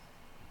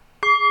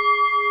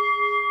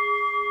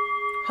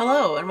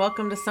Hello, and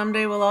welcome to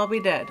Someday We'll All Be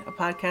Dead, a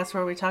podcast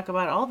where we talk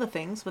about all the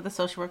things with a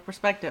social work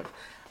perspective.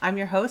 I'm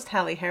your host,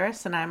 Hallie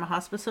Harris, and I'm a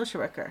hospice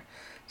social worker.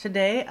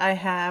 Today, I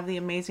have the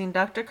amazing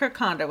Dr. Kirk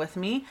Honda with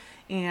me,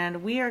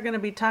 and we are going to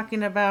be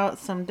talking about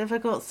some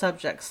difficult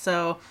subjects.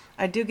 So,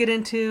 I do get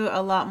into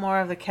a lot more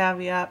of the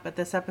caveat, but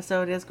this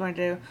episode is going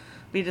to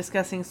be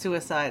discussing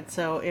suicide.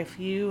 So, if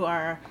you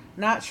are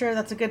not sure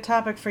that's a good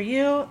topic for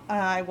you,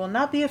 I will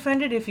not be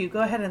offended if you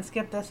go ahead and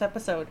skip this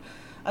episode.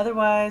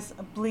 Otherwise,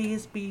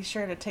 please be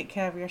sure to take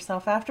care of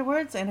yourself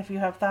afterwards. And if you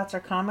have thoughts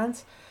or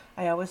comments,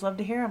 I always love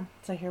to hear them.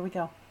 So here we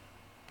go.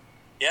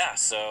 Yeah,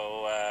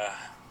 so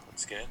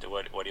let's get into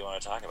what do you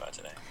want to talk about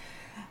today?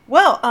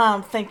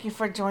 Well, thank you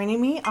for joining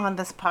me on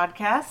this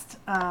podcast.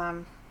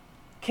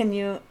 Can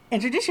you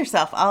introduce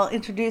yourself? I'll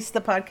introduce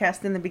the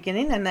podcast in the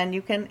beginning, and then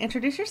you can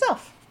introduce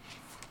yourself.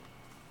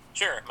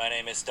 Sure. My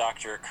name is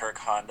Dr. Kirk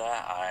Honda.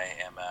 I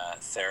am a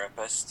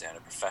therapist and a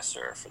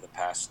professor for the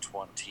past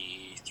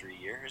 23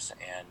 years,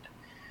 and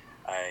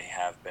I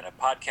have been a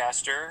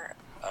podcaster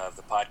of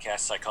the podcast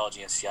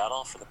Psychology in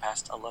Seattle for the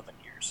past 11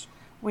 years.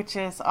 Which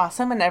is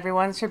awesome, and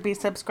everyone should be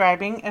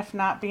subscribing, if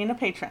not being a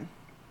patron.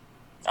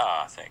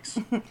 Ah, thanks.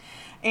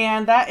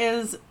 And that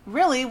is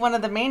really one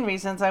of the main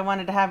reasons I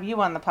wanted to have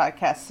you on the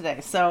podcast today.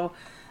 So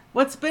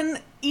what's been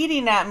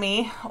eating at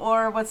me,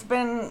 or what's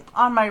been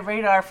on my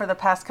radar for the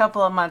past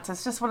couple of months,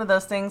 it's just one of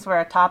those things where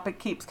a topic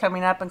keeps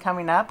coming up,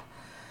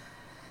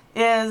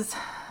 is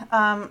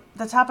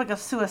the topic of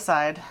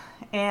suicide.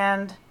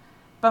 And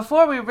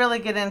before we really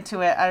get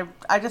into it,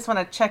 I just want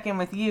to check in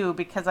with you,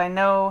 because I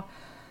know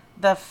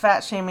the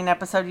fat shaming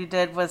episode you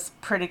did was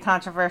pretty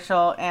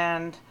controversial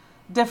and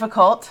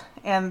difficult,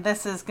 and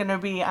this is going to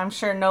be, I'm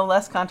sure, no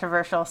less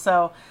controversial.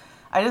 So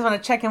I just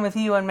want to check in with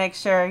you and make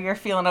sure you're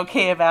feeling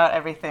okay about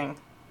everything.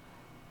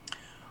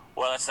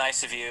 Well, it's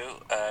nice of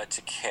you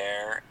to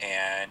care,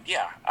 and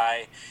yeah,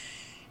 I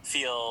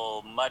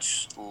feel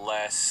much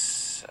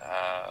less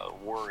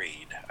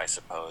worried, I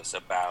suppose,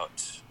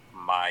 about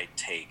my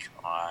take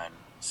on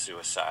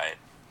suicide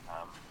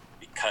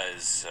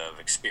because of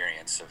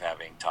experience of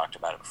having talked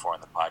about it before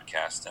on the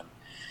podcast,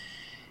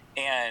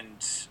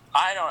 and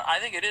I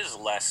think it is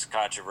less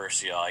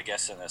controversial, I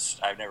guess. In this,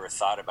 I've never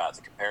thought about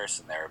the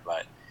comparison there,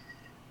 but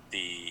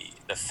the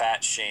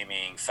fat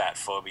shaming, fat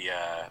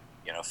phobia,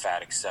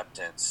 fat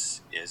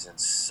acceptance is in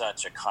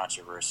such a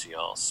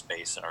controversial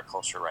space in our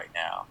culture right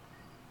now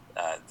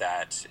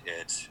that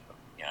it,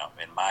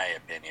 in my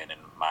opinion, in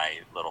my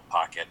little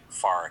pocket,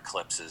 far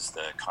eclipses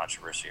the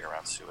controversy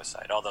around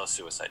suicide. Although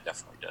suicide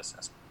definitely does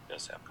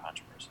have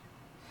controversy.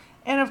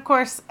 And of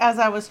course, as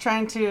I was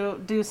trying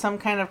to do some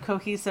kind of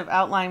cohesive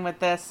outline with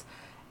this,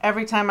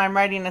 every time I'm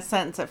writing a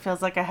sentence, it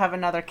feels like I have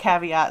another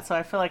caveat. So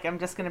I feel like I'm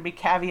just going to be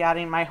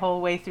caveating my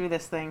whole way through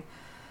this thing.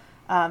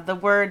 The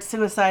word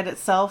suicide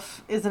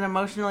itself is an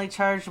emotionally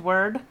charged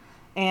word,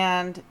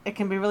 and it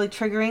can be really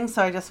triggering.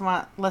 So I just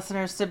want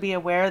listeners to be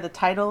aware the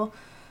title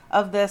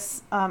of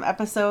this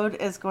episode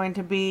is going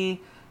to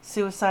be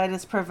Suicide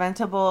is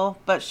Preventable,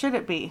 but Should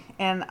It Be?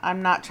 And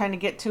I'm not trying to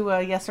get to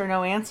a yes or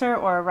no answer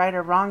or a right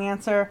or wrong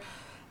answer,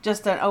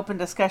 just an open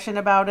discussion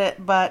about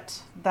it,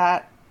 but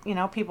that,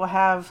 people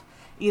have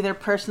either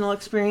personal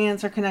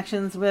experience or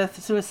connections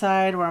with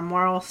suicide, or a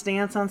moral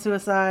stance on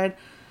suicide,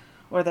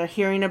 or they're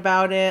hearing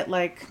about it,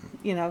 like,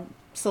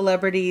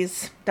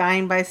 celebrities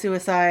dying by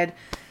suicide,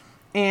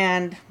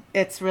 and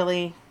it's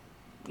really,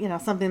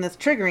 something that's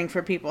triggering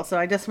for people. So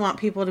I just want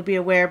people to be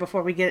aware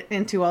before we get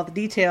into all the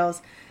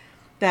details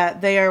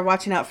that they are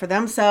watching out for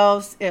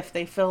themselves. If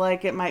they feel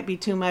like it might be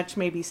too much,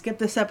 maybe skip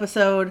this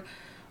episode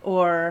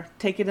or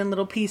take it in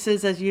little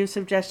pieces as you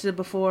suggested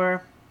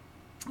before,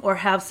 or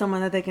have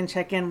someone that they can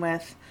check in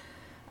with,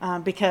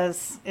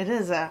 because it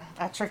is a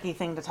tricky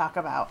thing to talk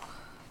about.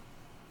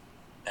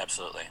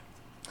 Absolutely.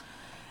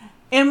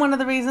 And one of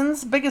the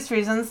biggest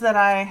reasons that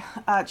I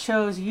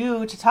chose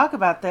you to talk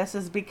about this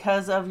is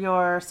because of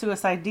your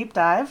suicide deep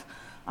dive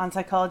on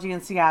Psychology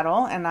in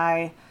Seattle. And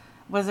I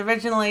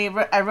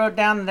wrote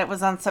down that it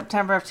was on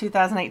September of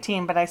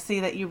 2018, but I see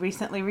that you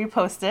recently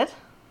reposted.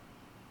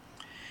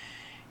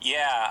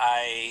 Yeah,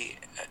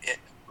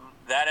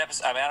 that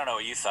episode, I don't know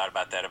what you thought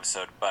about that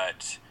episode,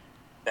 but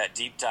that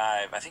deep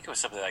dive, I think it was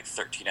something like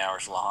 13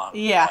 hours long.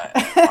 Yeah.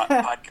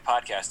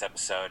 Podcast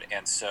episode.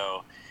 And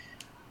so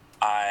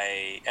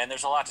and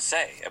there's a lot to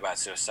say about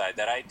suicide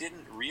that I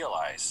didn't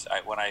realize.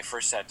 When I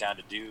first sat down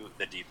to do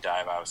the deep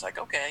dive, I was like,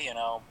 okay,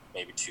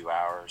 maybe 2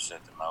 hours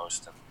at the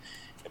most. And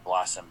it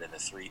blossomed into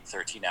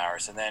 13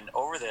 hours. And then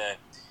over the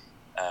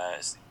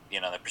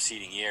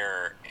preceding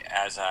year,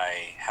 as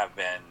I have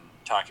been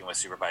talking with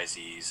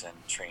supervisees and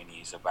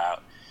trainees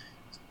about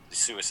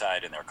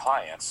suicide and their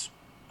clients,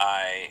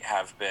 I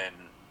have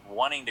been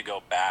wanting to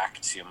go back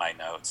to my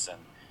notes and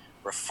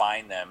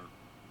refine them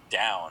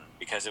down,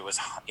 because it was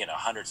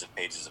hundreds of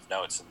pages of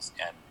notes,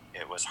 and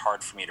it was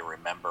hard for me to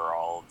remember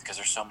all, because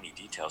there's so many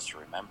details to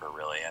remember,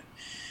 really. And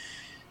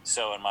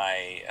so in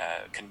my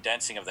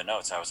condensing of the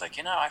notes, I was like,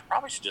 I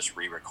probably should just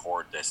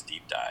re-record this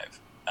deep dive.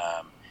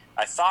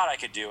 I thought I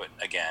could do it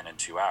again in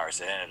 2 hours.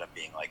 It ended up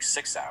being like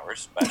 6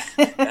 hours, but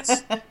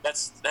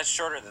that's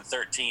shorter than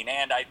 13.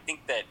 And I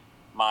think that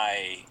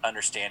my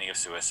understanding of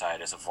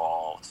suicide has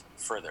evolved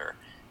further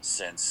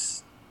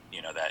since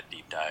that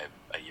deep dive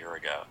a year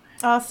ago.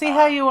 Oh, see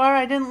how you are?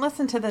 I didn't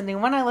listen to the new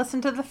one. I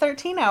listened to the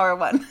 13-hour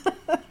one.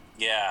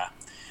 Yeah.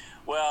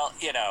 Well,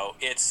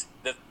 it's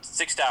the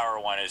 6-hour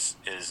one is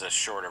a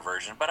shorter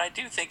version, but I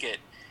do think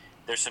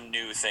there's some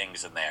new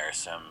things in there,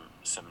 some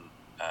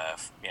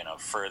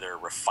further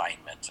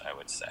refinement, I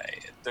would say.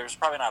 There's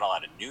probably not a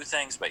lot of new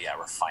things, but yeah,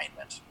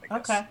 refinement, I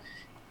guess. Okay.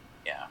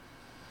 Yeah.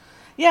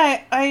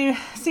 Yeah, I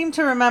seem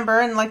to remember,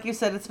 and like you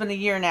said, it's been a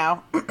year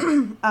now,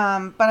 but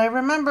I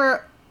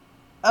remember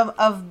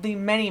of the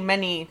many,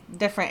 many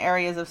different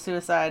areas of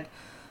suicide,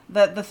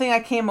 that the thing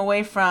I came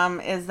away from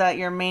is that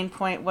your main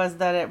point was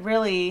that it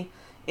really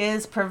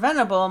is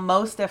preventable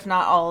most, if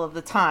not all of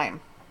the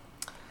time.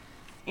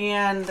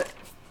 And,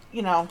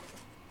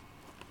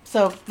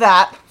 so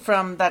that,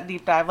 from that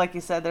deep dive, like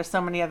you said, there's so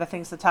many other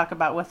things to talk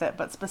about with it,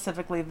 but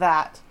specifically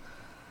that.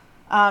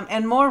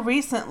 And more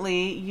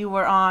recently, you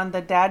were on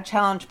the Dad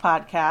Challenge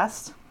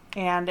podcast,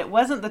 and it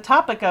wasn't the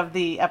topic of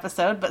the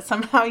episode, but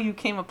somehow you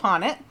came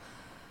upon it.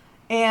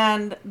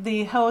 And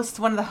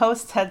one of the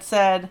hosts had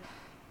said,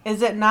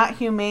 is it not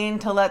humane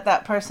to let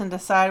that person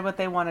decide what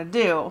they want to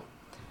do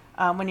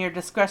when you're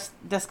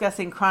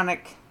discussing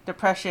chronic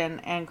depression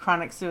and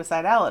chronic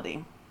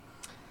suicidality?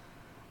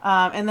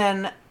 And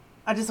then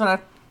I just want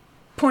to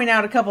point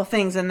out a couple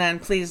things, and then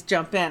please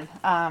jump in.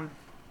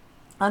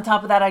 On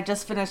top of that, I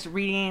just finished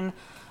reading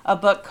a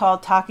book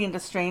called Talking to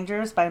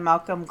Strangers by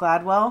Malcolm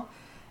Gladwell.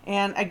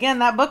 And again,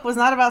 that book was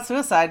not about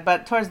suicide,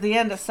 but towards the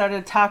end it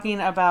started talking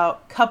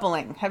about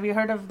coupling. Have you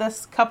heard of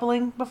this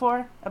coupling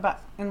before,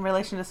 in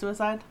relation to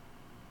suicide?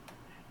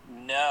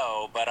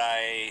 No, but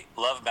I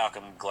love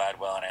Malcolm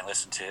Gladwell, and I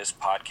listened to his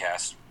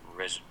podcast,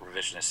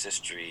 Revisionist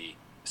History,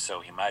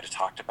 so he might have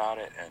talked about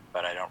it,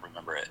 but I don't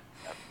remember it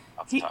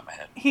off the top of my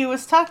head. He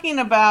was talking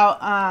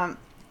about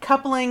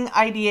coupling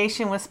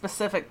ideation with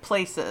specific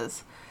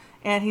places.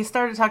 And he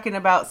started talking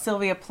about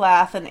Sylvia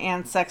Plath and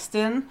Anne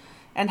Sexton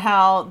and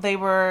how they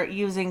were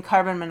using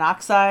carbon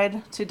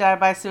monoxide to die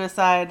by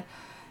suicide.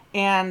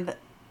 And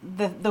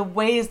the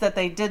ways that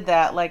they did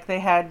that, like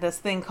they had this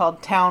thing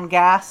called town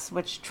gas,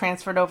 which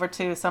transferred over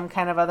to some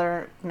kind of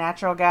other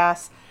natural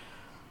gas.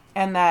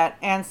 And that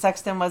Anne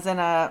Sexton was in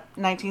a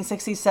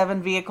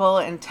 1967 vehicle,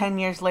 and 10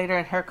 years later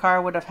in her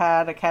car would have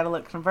had a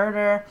catalytic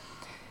converter.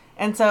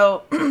 And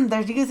so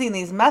they're using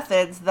these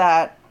methods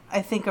that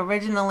I think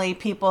originally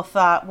people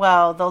thought,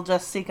 well, they'll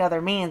just seek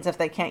other means if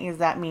they can't use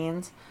that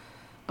means.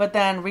 But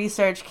then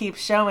research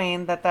keeps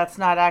showing that that's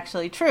not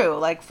actually true.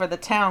 Like for the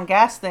town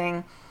gas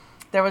thing,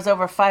 there was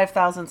over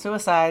 5,000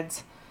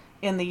 suicides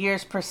in the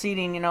years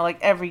preceding,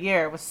 like every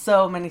year with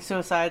so many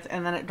suicides,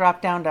 and then it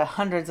dropped down to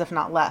hundreds, if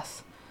not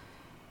less.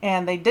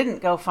 And they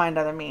didn't go find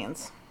other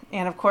means.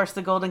 And of course,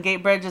 the Golden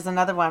Gate Bridge is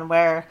another one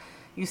where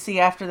you see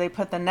after they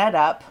put the net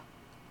up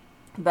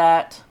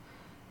that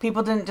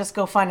people didn't just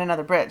go find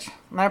another bridge.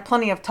 And there are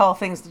plenty of tall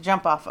things to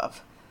jump off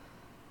of.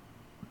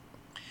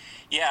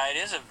 Yeah, it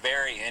is a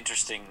very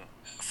interesting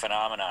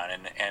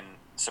phenomenon and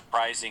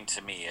surprising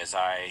to me as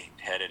I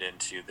headed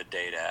into the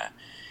data,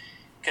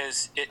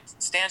 because it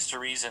stands to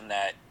reason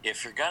that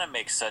if you're going to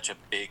make such a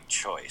big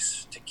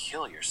choice to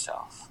kill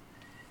yourself,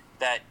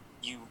 that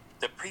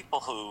the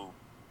people who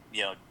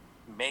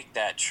make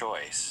that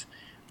choice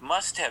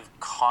must have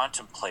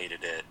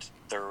contemplated it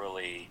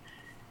thoroughly.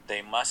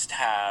 They must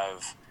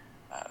have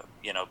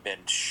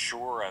been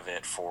sure of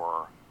it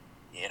for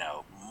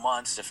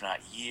months, if not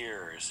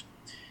years.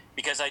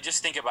 Because I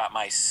just think about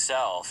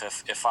myself.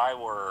 If I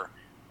were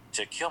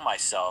to kill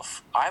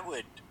myself, I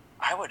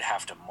would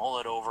have to mull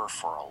it over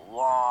for a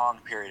long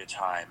period of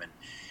time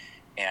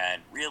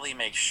and really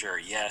make sure,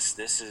 yes,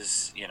 this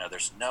is,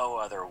 there's no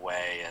other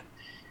way, and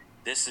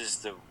this is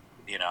the,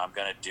 I'm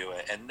going to do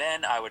it. And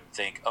then I would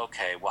think,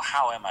 okay, well,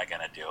 how am I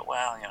going to do it?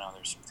 Well,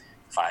 there's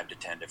 5 to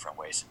 10 different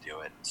ways to do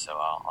it. So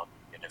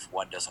and if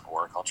one doesn't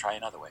work, I'll try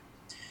another way.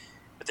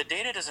 But the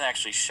data doesn't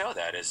actually show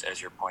that,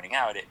 as you're pointing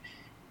out.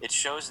 It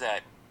shows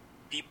that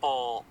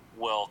people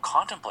will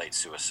contemplate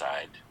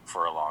suicide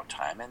for a long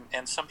time,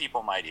 and some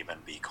people might even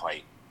be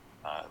quite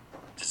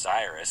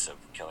desirous of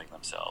killing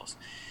themselves.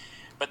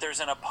 But there's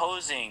an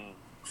opposing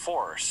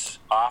force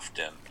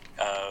often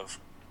of,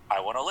 I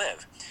want to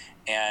live.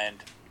 And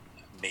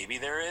maybe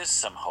there is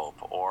some hope,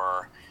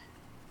 or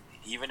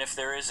even if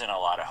there isn't a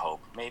lot of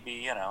hope,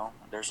 maybe,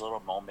 there's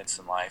little moments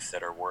in life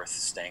that are worth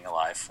staying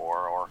alive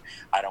for, or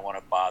I don't want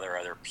to bother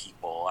other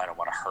people, I don't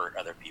want to hurt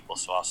other people,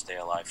 so I'll stay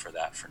alive for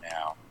that for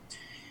now.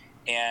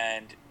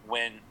 And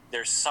when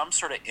there's some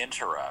sort of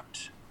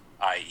interrupt,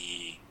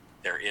 i.e.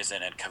 there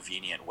isn't a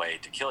convenient way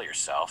to kill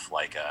yourself,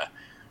 like a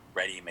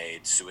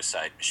ready-made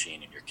suicide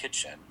machine in your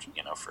kitchen,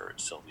 for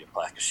Sylvia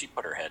Plath, because she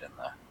put her head in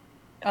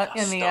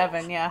the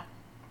oven, yeah.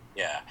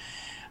 Yeah.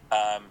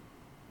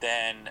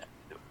 Then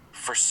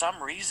for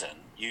some reason,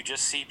 you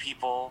just see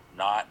people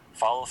not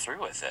follow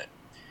through with it.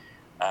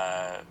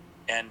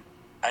 And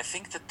I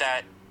think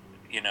that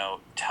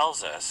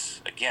tells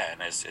us,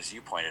 again, as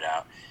you pointed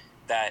out,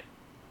 that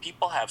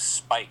people have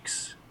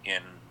spikes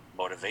in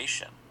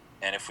motivation.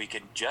 And if we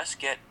can just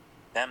get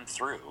them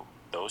through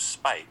those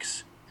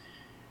spikes,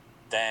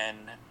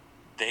 then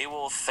they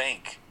will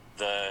thank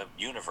the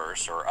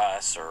universe or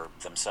us or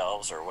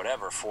themselves or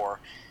whatever for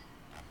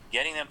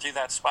getting them through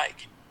that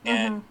spike.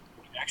 And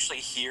we actually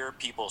hear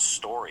people's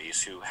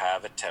stories who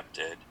have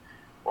attempted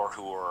or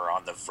who are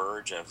on the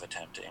verge of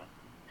attempting.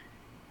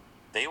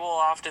 They will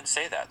often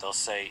say that. They'll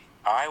say,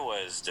 I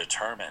was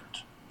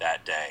determined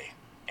that day,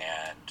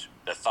 and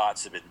the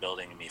thoughts have been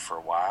building in me for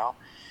a while.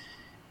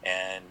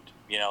 And,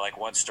 like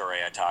one story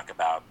I talk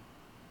about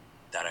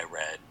that I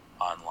read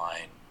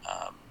online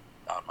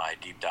on my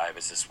deep dive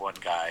is this one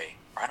guy,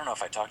 I don't know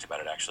if I talked about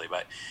it actually,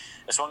 but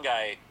this one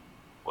guy,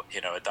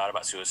 had thought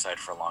about suicide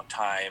for a long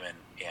time,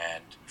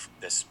 and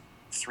this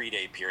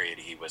 3-day period,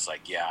 he was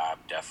like, yeah, I'm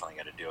definitely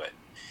going to do it.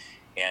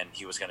 And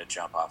he was going to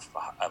jump off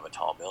of a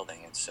tall building.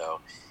 And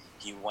so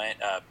he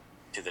went up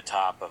to the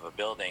top of a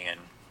building, and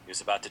he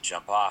was about to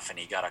jump off, and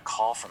he got a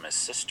call from his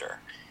sister.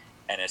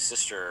 And his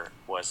sister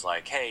was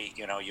like, hey,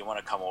 you want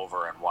to come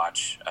over and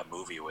watch a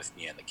movie with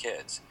me and the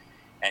kids?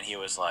 And he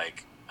was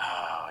like,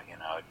 oh,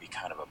 it'd be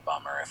kind of a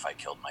bummer if I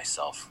killed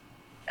myself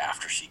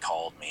after she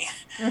called me.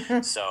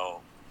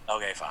 So,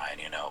 okay, fine,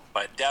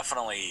 but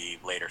definitely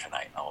later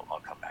tonight,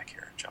 I'll come back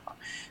here and jump on.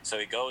 So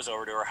he goes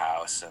over to her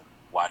house and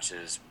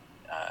watches,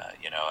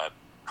 a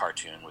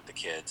cartoon with the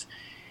kids.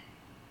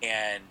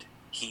 And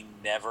he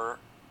never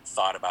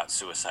thought about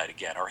suicide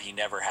again, or he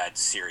never had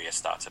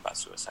serious thoughts about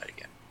suicide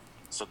again.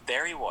 So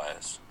there he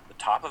was, the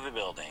top of a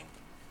building,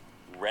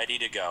 ready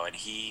to go. And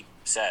he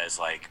says,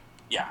 like,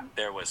 yeah,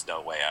 there was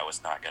no way I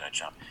was not going to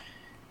jump.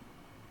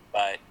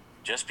 But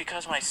just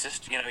because my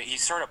sister,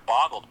 he's sort of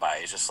boggled by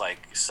it. He's just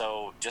like,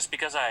 so just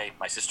because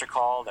my sister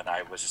called and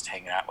I was just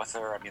hanging out with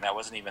her, I mean, that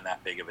wasn't even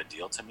that big of a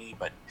deal to me.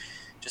 But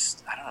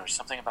just, I don't know, there's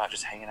something about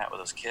just hanging out with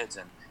those kids.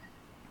 And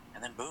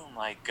then boom,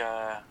 like,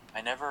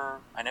 I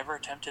never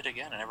attempted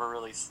again. I never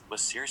really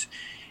was serious.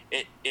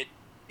 It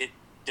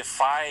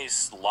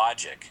defies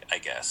logic, I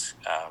guess,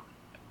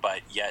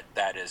 but yet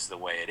that is the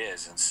way it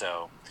is. And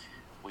so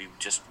we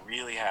just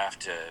really have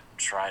to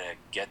try to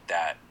get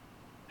that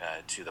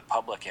to the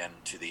public and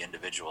to the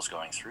individuals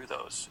going through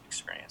those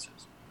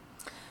experiences.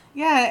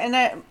 Yeah,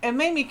 and it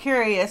made me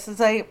curious, as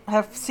I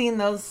have seen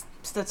those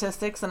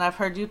statistics and I've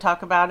heard you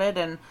talk about it,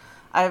 and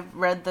I've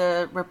read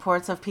the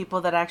reports of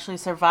people that actually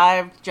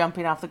survived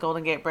jumping off the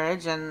Golden Gate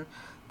Bridge, and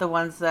the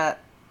ones that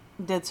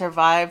did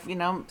survive,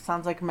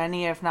 sounds like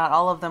many, if not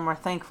all of them, were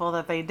thankful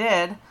that they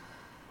did.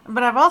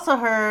 But I've also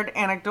heard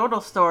anecdotal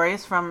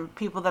stories from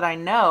people that I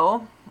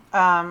know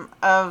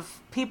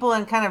of people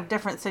in kind of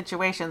different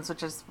situations,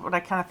 which is what I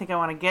kind of think I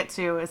want to get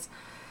to, is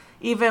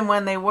even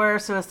when they were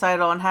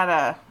suicidal and had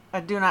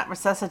a do not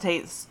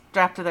resuscitate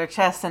strapped to their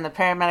chest and the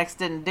paramedics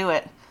didn't do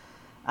it.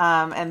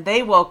 And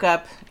they woke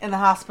up in the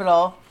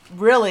hospital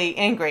really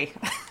angry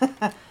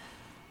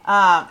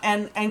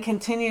and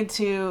continued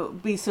to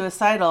be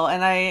suicidal.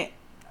 And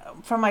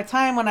from my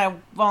time when I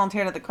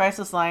volunteered at the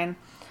crisis line,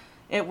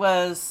 it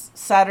was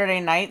Saturday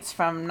nights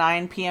from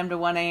 9 p.m. to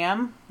 1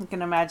 a.m. You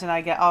can imagine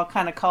I get all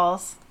kind of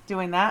calls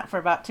doing that for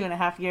about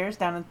 2.5 years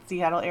down in the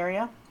Seattle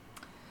area.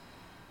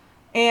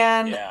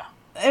 And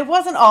it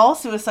wasn't all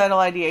suicidal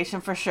ideation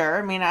for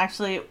sure. I mean,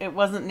 actually, it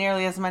wasn't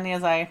nearly as many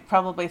as I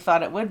probably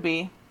thought it would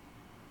be.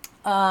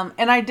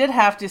 And I did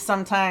have to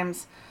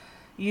sometimes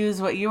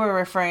use what you were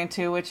referring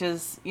to, which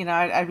is,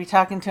 I'd be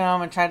talking to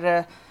them and try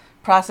to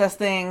process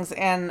things.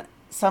 And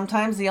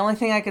sometimes the only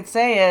thing I could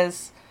say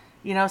is,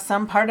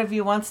 some part of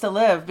you wants to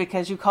live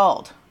because you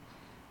called.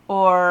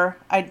 Or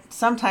I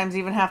sometimes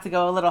even have to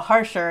go a little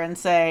harsher and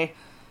say,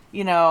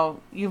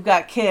 you've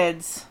got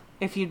kids.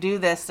 If you do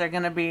this, they're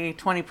going to be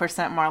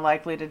 20% more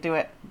likely to do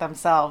it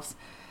themselves.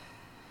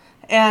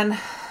 And,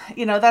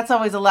 that's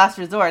always a last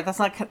resort. That's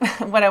not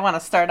what I want to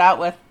start out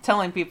with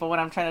telling people when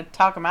I'm trying to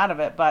talk them out of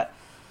it. But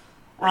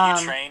were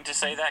you trained to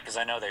say that? Because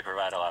I know they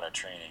provide a lot of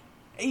training.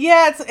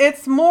 Yeah,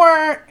 it's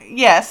more,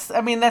 yes.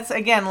 I mean, that's,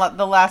 again,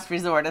 the last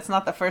resort. It's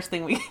not the first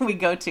thing we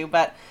go to.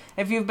 But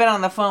if you've been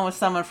on the phone with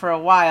someone for a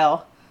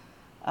while,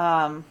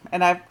 and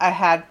I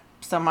had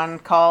someone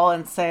call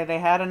and say they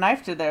had a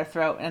knife to their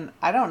throat, and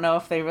I don't know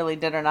if they really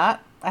did or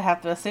not. I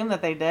have to assume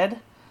that they did.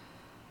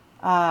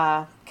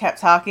 Kept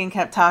talking,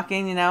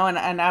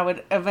 and I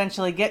would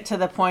eventually get to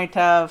the point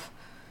of,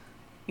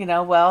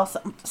 well,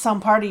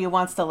 some part of you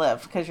wants to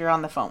live because you're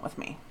on the phone with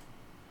me.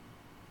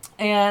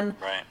 And,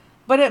 right.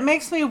 But it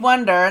makes me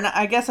wonder, and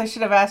I guess I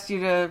should have asked you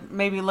to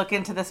maybe look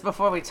into this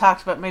before we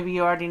talked, but maybe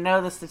you already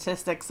know the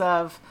statistics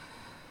of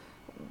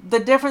the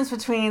difference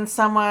between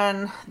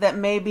someone that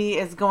maybe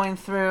is going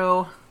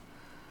through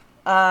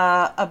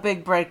a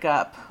big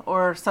breakup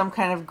or some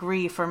kind of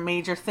grief or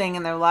major thing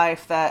in their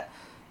life that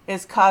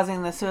is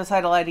causing the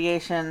suicidal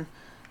ideation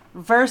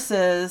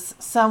versus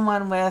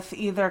someone with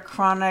either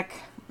chronic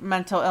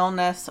mental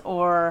illness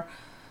or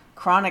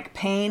chronic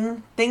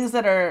pain, things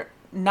that are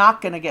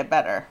not going to get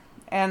better.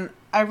 And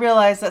I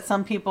realize that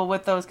some people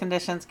with those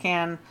conditions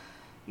can,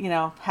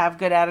 have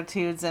good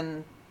attitudes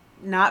and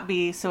not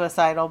be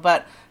suicidal.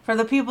 But for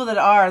the people that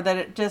are,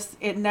 that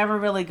it never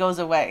really goes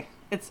away.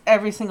 It's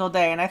every single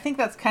day. And I think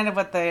that's kind of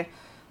what the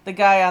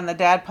guy on the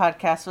Dad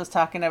podcast was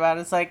talking about,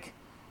 is like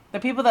the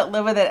people that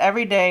live with it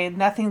every day,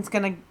 nothing's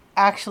going to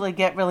actually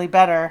get really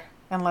better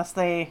unless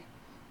they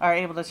are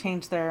able to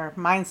change their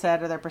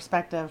mindset or their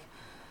perspective.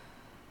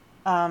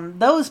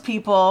 Those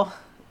people,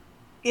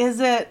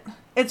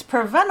 it's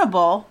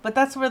preventable, but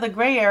that's where the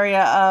gray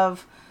area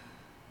of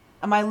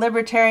my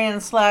libertarian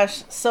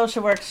 /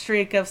 social work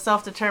streak of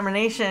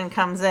self-determination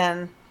comes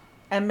in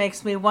and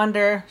makes me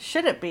wonder,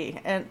 should it be?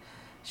 And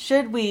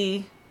should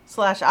we /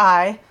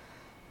 I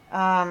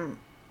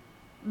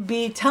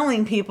be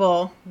telling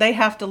people they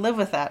have to live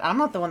with that? I'm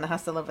not the one that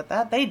has to live with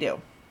that. They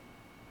do.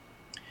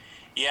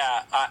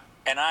 Yeah,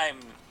 and I'm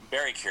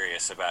very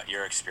curious about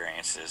your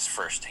experiences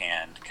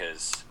firsthand,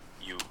 because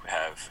you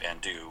have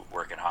and do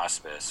work in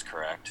hospice,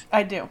 correct?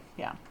 I do,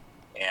 yeah.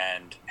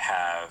 And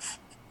have,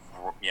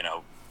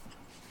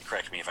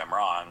 correct me if I'm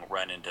wrong,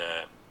 run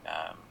into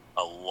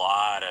a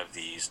lot of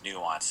these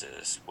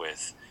nuances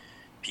with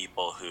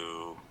people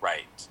who,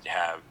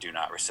 do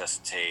not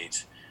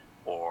resuscitate,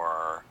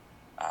 or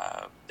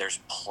there's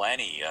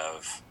plenty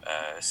of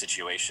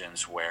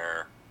situations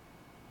where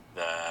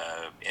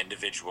the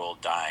individual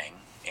dying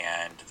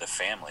and the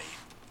family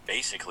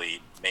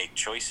basically make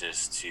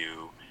choices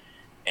to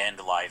end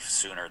life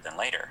sooner than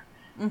later,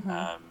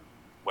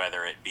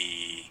 whether it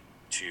be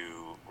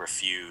to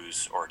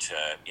refuse or to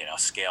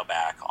scale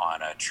back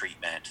on a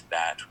treatment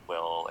that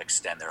will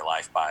extend their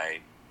life by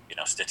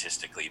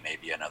statistically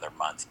maybe another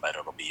month, but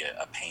it'll be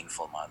a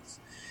painful month,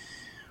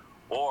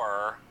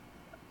 or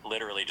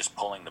literally just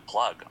pulling the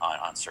plug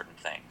on certain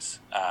things.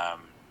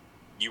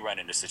 You run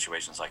into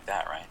situations like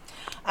that, right?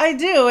 I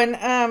do, and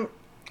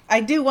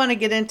I do want to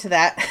get into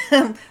that.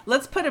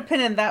 Let's put a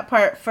pin in that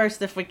part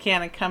first if we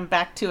can and come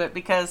back to it,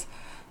 because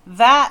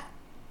that's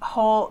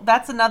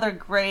another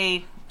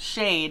gray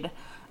shade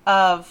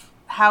of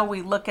how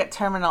we look at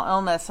terminal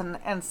illness,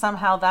 and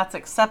somehow that's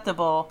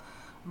acceptable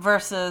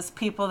versus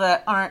people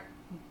that aren't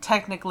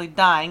technically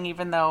dying,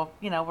 even though,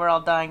 we're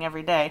all dying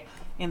every day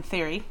in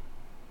theory.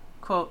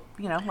 Quote,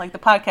 like the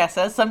podcast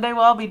says, someday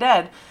we'll all be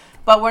dead,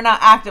 but we're not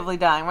actively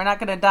dying. We're not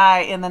going to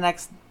die in the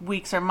next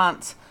weeks or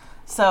months.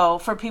 So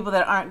for people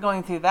that aren't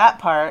going through that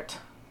part,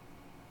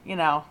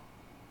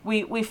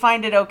 we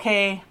find it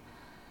okay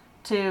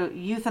to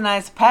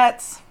euthanize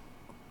pets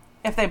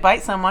if they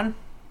bite someone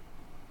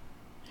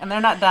and they're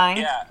not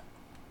dying.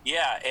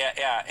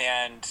 Yeah.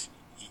 And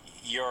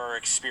your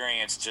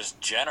experience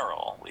just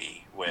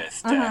generally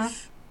with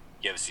death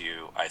gives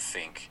you, I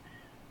think,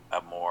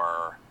 a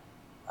more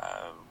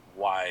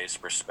wise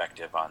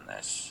perspective on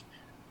this,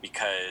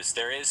 because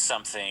there is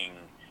something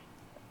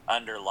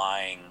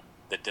underlying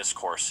the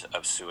discourse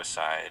of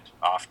suicide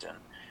often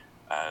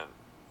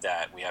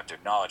that we have to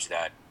acknowledge,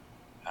 that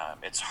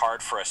it's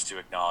hard for us to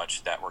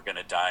acknowledge that we're going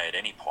to die at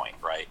any point,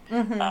 right?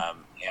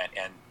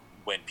 And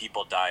when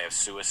people die of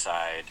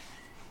suicide,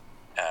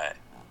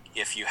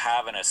 if you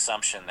have an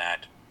assumption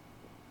that,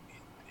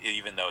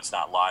 even though it's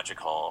not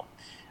logical,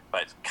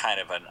 but kind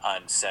of an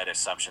unsaid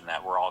assumption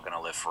that we're all going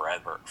to live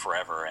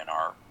forever and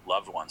our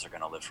loved ones are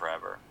going to live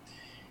forever,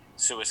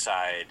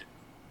 suicide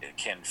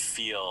can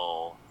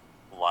feel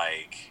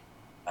like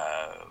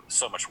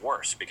so much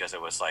worse, because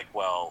it was like,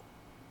 well,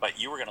 but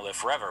you were going to live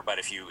forever. But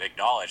if you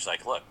acknowledge,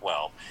 like, look,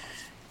 well,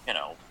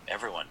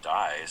 everyone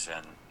dies,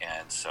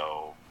 and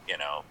so,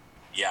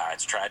 yeah,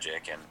 it's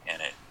tragic,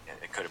 and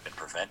it could have been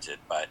prevented,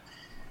 but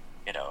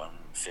in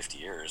 50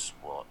 years,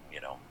 well,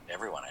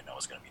 everyone I know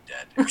is going to be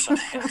dead, or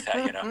something like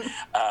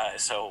that,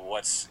 so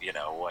what's,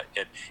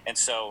 and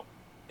so,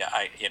 yeah,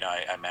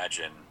 I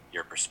imagine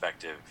your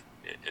perspective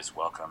is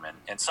welcome,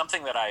 and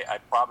something that I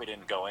probably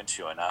didn't go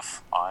into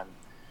enough on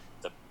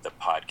the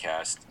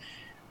podcast,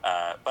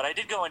 but I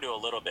did go into a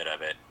little bit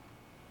of it.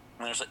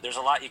 And there's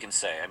a lot you can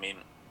say. I mean,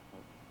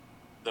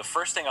 the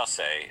first thing I'll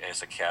say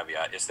as a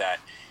caveat is that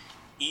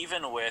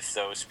even with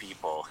those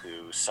people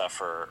who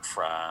suffer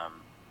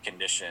from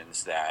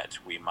conditions that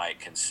we might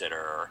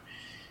consider,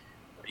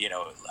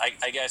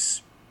 I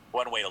guess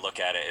one way to look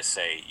at it is,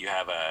 say you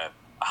have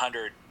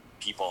 100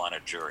 people on a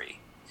jury,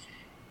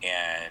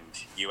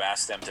 and you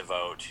ask them to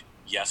vote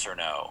yes or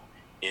no.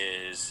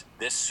 Is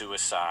this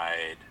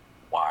suicide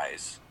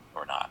wise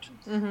or not?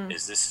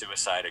 Is this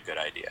suicide a good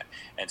idea?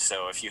 And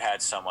so if you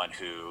had someone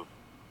who,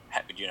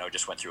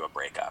 just went through a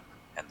breakup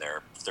and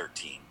they're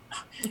 13,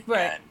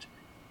 right, and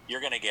you're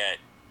going to get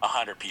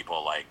 100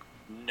 people like,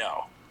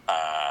 no,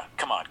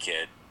 come on,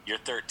 kid, you're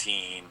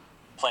 13,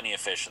 plenty of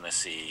fish in the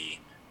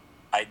sea.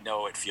 I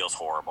know it feels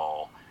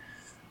horrible.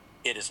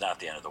 It is not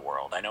the end of the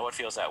world. I know it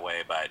feels that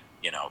way, but,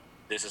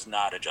 this is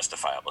not a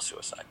justifiable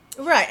suicide.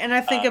 Right, and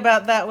I think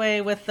about that way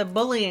with the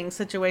bullying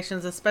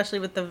situations, especially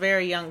with the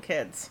very young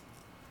kids.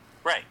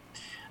 Right.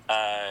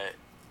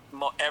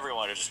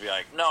 Everyone would just be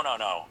like, no,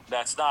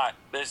 that's not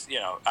this.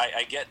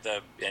 I get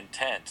the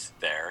intent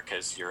there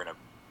because you're in a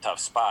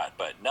tough spot,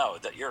 but no,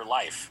 that your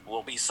life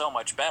will be so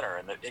much better,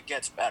 and it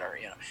gets better.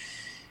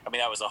 I mean,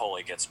 that was the whole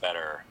It Gets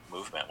Better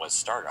movement was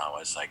started on,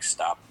 was like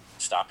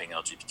stopping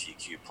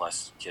LGBTQ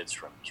plus kids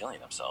from killing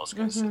themselves,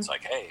 because it's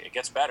like, hey, it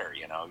gets better.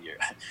 You know,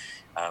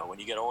 when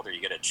you get older, you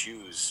get to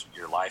choose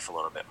your life a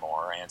little bit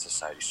more, and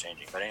society's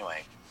changing. But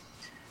anyway,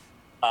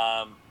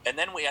 and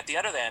then at the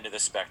other end of the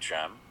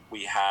spectrum,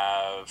 we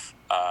have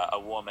a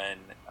woman,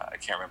 I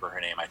can't remember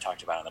her name, I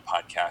talked about on the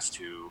podcast,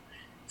 who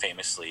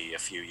famously a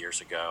few years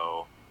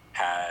ago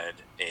had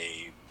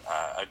a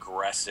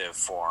aggressive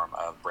form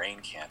of brain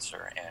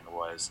cancer and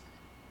was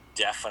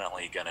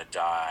definitely going to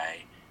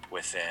die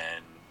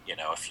within,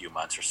 a few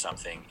months or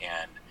something.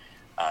 And,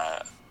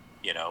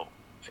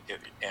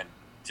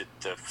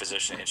 the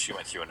physician, and she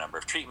went through a number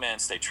of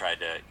treatments. They tried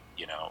to,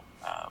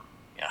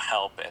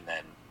 help. And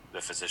then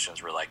the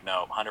physicians were like,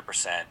 no,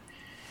 100%,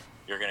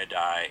 you're going to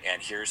die.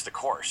 And here's the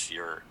course.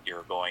 You're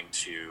going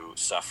to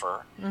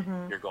suffer.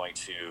 You're going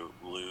to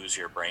lose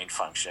your brain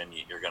function.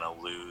 You're going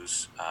to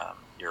lose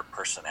your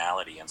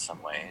personality in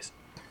some ways.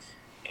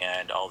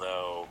 And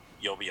although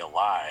you'll be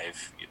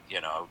alive,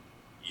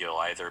 you'll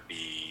either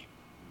be,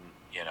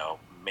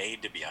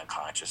 made to be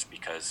unconscious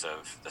because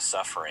of the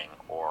suffering,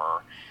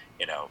 or,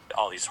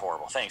 all these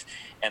horrible things.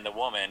 And the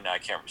woman, I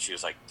can't remember, she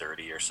was like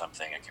 30 or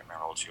something. I can't remember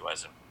how old she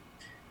was. And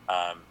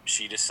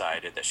she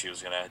decided that she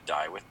was going to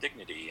die with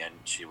dignity, and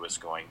she was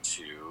going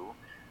to...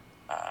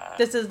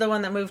 this is the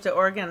one that moved to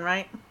Oregon,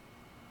 right?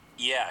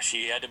 Yeah,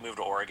 she had to move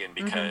to Oregon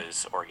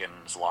because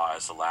Oregon's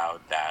laws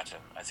allowed that,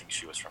 and I think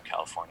she was from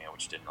California,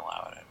 which didn't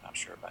allow it. I'm not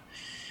sure, but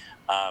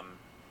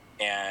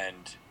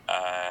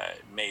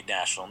made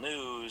national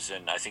news,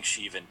 and I think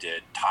she even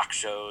did talk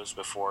shows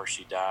before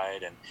she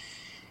died, and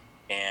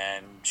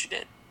she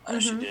did.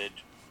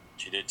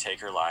 She did take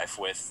her life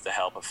with the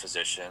help of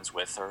physicians,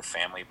 with her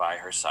family by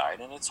her side,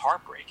 and it's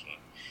heartbreaking.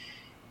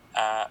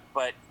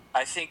 But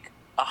I think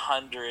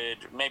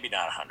 100, maybe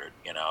not 100,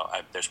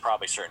 there's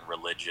probably certain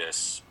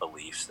religious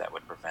beliefs that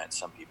would prevent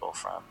some people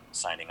from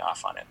signing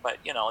off on it. But,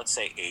 let's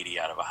say 80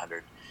 out of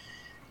 100,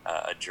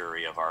 a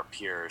jury of our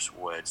peers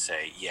would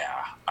say,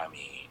 yeah, I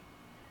mean,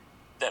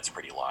 that's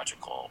pretty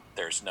logical.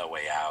 There's no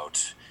way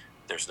out.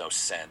 There's no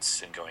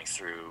sense in going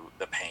through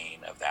the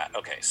pain of that.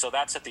 Okay, so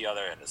that's at the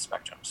other end of the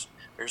spectrums.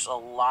 There's a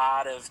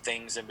lot of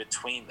things in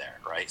between there,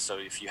 right? So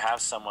if you have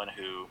someone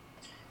who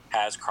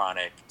has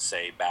chronic,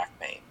 say, back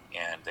pain,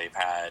 and they've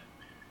had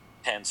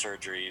 10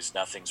 surgeries,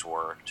 nothing's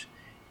worked,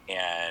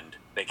 and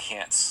they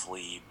can't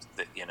sleep,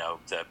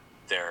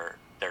 their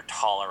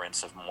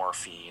tolerance of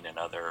morphine and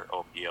other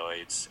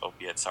opiates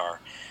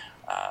are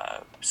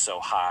so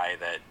high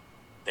that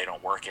they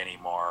don't work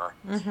anymore.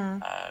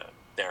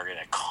 They're in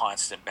a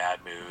constant bad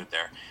mood.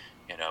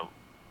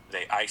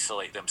 They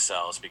isolate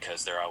themselves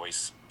because they're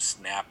always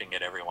snapping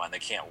at everyone. They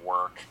can't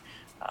work.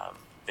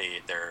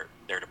 They're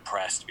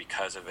depressed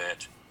because of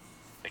it.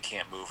 They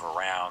can't move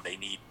around. They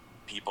need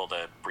people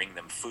to bring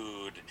them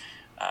food.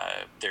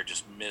 They're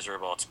just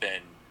miserable. It's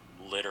been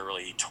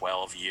literally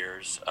 12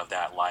 years of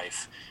that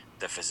life.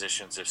 The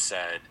physicians have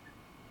said,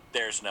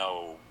 there's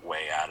no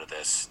way out of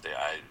this.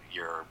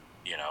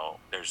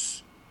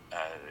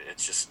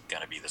 It's just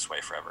going to be this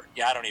way forever.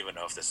 Yeah, I don't even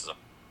know if this is a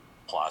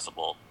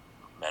plausible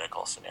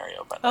medical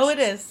scenario, but it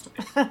is.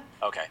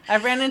 Okay.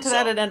 I've ran into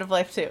that at end of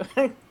life too.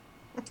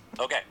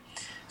 Okay,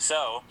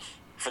 so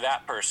for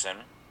that person,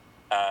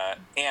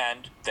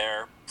 and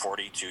they're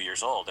 42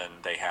 years old,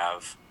 and they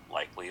have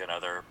likely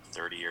another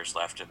 30 years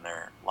left in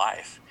their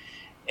life,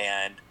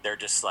 and they're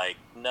just like,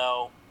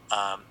 no.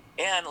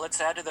 And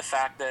let's add to the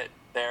fact that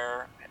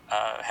they're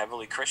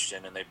heavily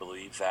Christian, and they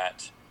believe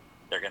that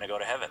they're going to go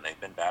to heaven. They've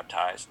been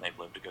baptized, and they've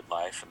lived a good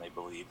life, and they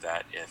believe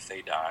that if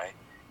they die,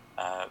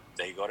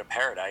 they go to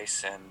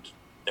paradise and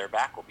their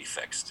back will be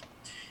fixed.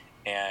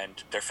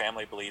 And their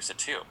family believes it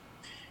too.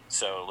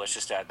 So let's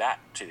just add that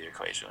to the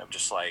equation of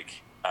just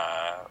like,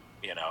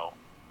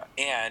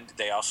 and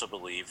they also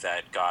believe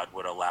that God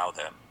would allow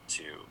them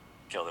to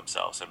kill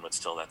themselves and would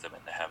still let them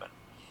into heaven,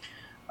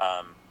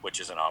 which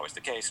isn't always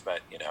the case,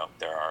 but,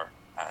 there are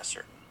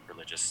certain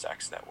religious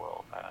sects that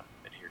will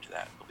adhere to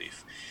that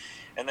belief.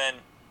 And then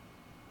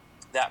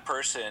that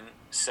person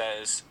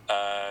says,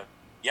 now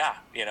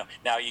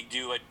you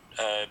do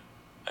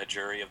a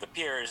jury of the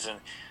peers, and,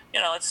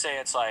 let's say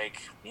it's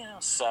like,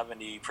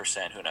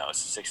 70%, who knows,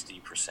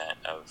 60%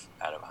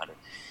 out of 100.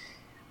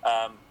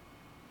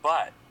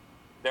 But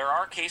there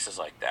are cases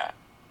like that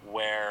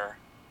where,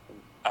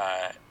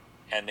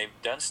 and they've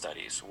done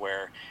studies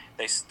where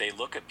they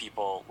look at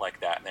people like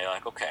that and they're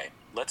like, okay,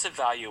 let's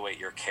evaluate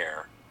your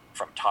care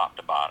from top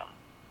to bottom.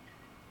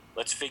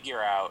 Let's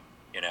figure out,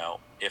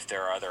 if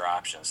there are other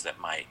options that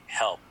might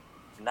help,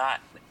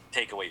 not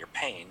take away your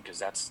pain, because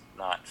that's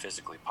not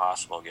physically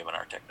possible given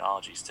our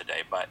technologies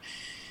today, but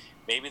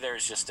maybe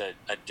there's just a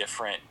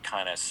different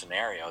kind of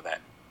scenario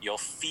that you'll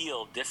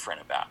feel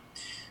different about.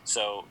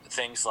 So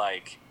things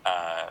like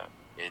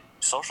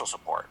social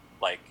support,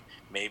 like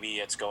maybe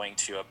it's going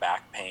to a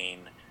back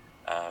pain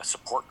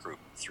support group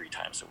 3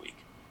 times a week.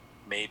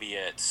 Maybe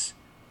it's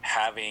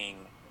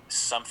having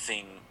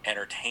something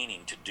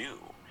entertaining to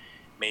do.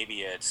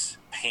 Maybe it's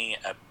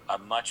a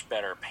much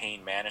better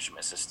pain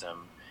management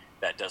system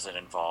that doesn't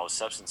involve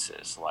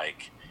substances,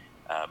 like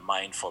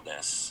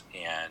mindfulness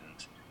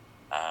and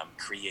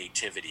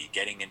creativity,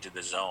 getting into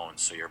the zone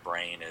so your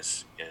brain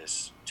is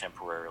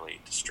temporarily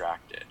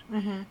distracted.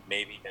 Mm-hmm.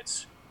 Maybe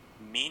it's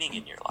meaning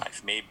in your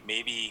life.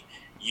 Maybe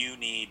you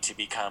need to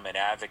become an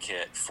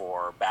advocate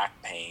for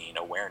back pain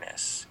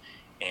awareness,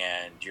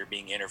 and you're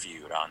being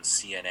interviewed on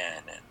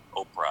CNN and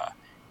Oprah,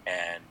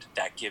 and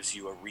that gives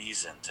you a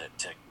reason to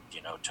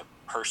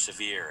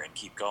persevere and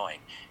keep going.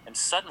 And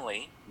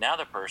suddenly, now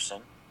the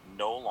person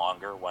no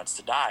longer wants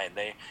to die,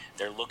 and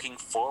they're looking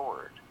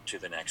forward to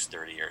the next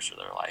 30 years of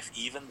their life,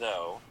 even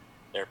though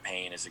their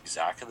pain is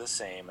exactly the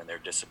same and their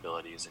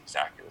disability is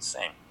exactly the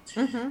same.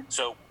 Mm-hmm.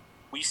 So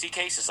we see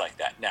cases like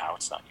that. Now,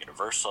 it's not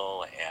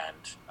universal,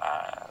 and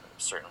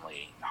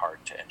certainly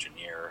hard to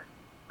engineer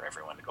for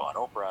everyone to go on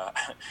Oprah,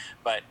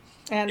 but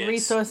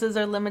resources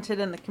are limited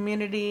in the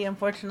community,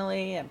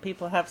 unfortunately, and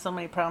people have so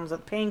many problems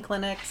with pain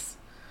clinics.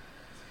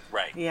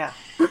 Right. Yeah.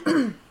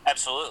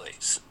 Absolutely.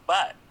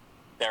 But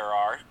there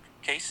are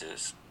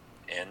cases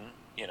in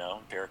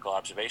empirical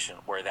observation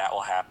where that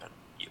will happen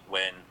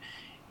when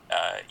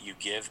you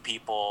give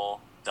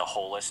people the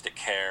holistic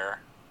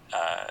care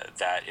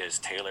that is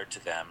tailored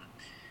to them.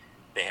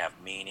 They have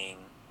meaning.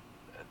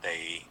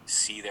 They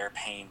see their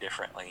pain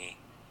differently.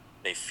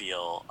 They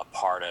feel a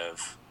part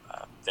of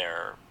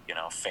their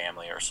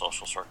family or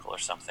social circle or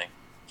something,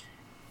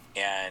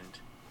 and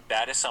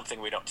that is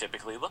something we don't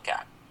typically look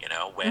at.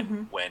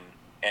 When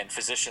and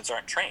physicians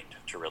aren't trained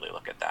to really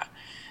look at that.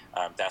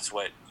 That's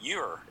what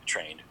you're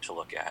trained to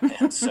look at,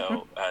 and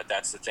so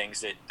that's the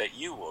things that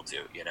you will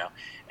do.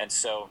 And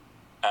so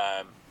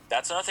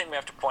that's another thing we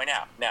have to point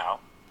out. Now,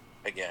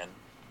 again,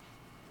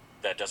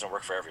 that doesn't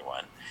work for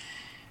everyone.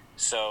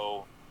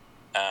 So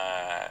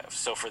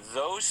for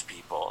those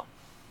people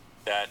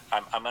that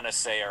I'm going to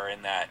say are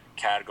in that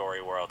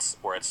category where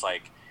it's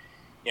like,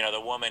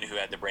 the woman who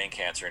had the brain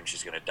cancer and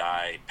she's going to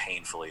die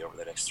painfully over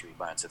the next 3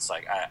 months. It's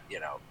like,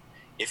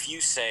 if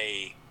you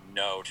say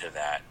no to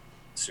that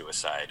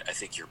suicide, I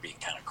think you're being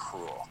kind of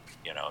cruel.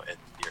 You're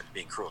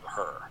being cruel to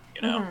her.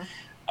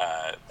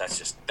 That's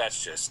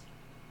just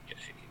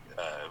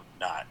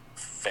not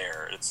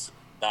fair. It's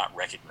not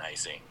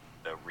recognizing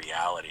the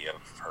reality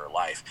of her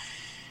life.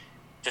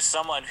 To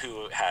someone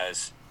who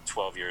has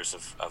 12 years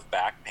of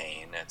back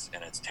pain,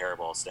 and it's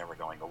terrible, it's never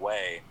going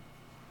away,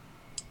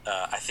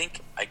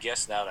 I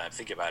guess now that I'm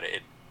thinking about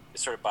it, it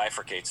sort of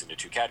bifurcates into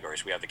two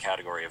categories. We have the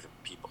category of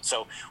people.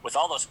 So with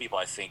all those people,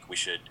 I think we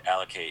should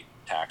allocate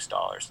tax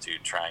dollars to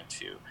trying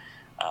to,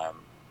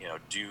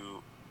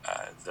 do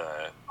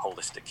the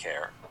holistic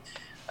care,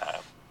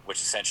 which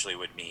essentially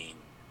would mean,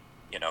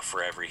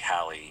 for every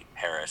Hallie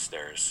Harris,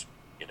 there's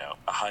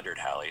 100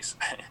 Hallies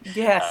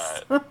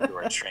Yes. who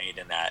are trained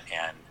in that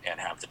and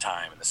have the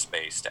time and the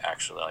space to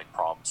actually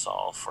problem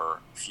solve for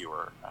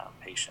fewer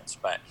patients.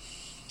 But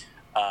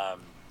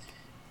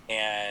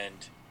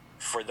and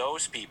for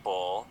those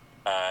people,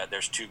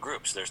 there's two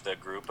groups. There's the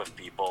group of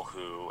people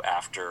who,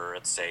 after,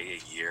 let's say,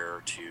 a year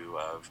or two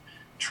of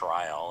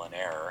trial and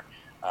error,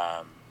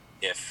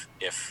 if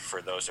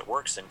for those it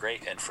works, then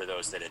great. And for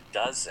those that it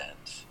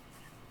doesn't,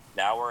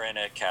 now we're in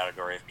a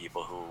category of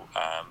people who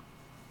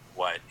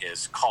what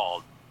is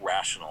called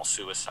rational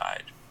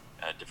suicide,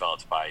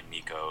 developed by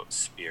Nico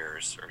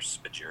Spears, or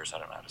Spiers, I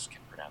don't know how to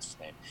pronounce his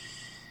name,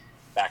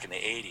 back in the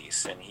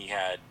 80s. And he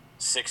had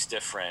 6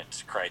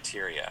 different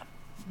criteria.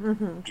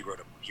 Mm-hmm. He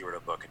wrote a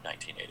book in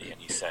 1980, and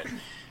he said,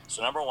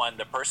 so number one,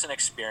 the person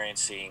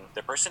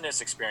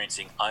is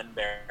experiencing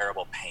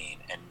unbearable pain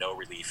and no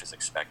relief is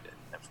expected.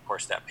 And of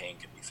course, that pain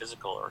can be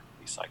physical or it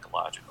can be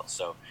psychological.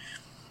 So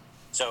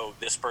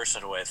this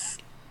person with,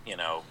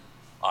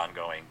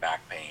 ongoing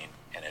back pain,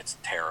 and it's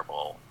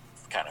terrible,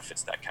 kind of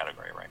fits that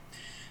category, right?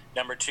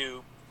 Number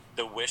 2,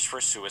 the wish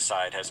for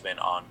suicide has been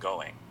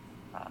ongoing,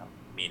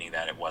 meaning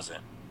that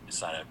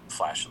it's not a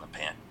flash in the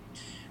pan.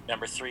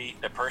 Number 3,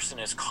 the person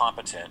is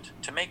competent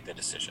to make the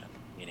decision,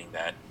 meaning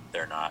that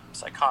they're not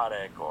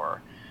psychotic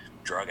or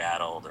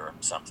drug-addled or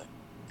something.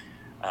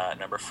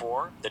 Number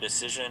 4, the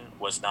decision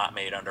was not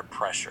made under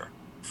pressure.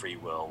 Free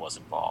will was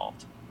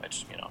involved,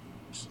 which,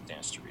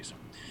 stands to reason.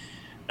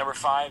 Number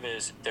 5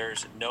 is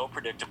there's no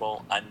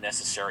predictable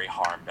unnecessary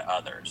harm to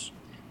others,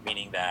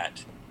 meaning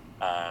that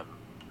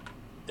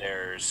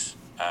there's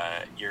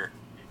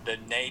the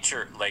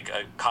nature, like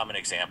a common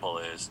example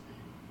is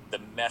the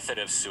method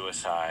of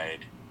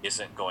suicide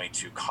isn't going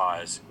to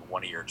cause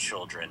one of your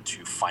children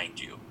to find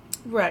you,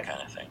 right? That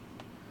kind of thing.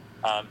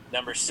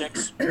 Number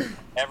 6,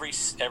 every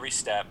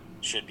step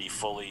should be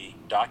fully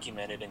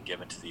documented and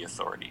given to the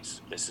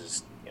authorities. This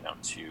is,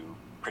 to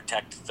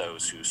protect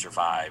those who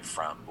survive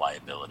from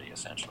liability,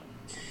 essentially.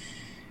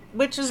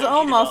 Which is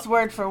almost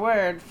word for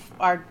word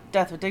our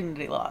death with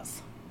dignity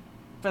laws,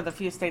 for the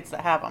few states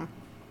that have them.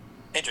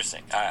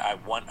 Interesting.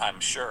 I'm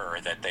sure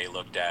that they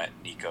looked at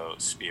Nico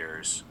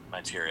Spears'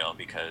 material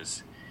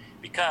because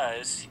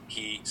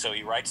he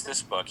writes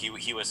this book.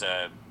 He was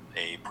a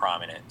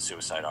prominent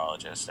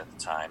suicidologist at the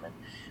time, and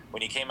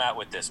when he came out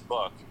with this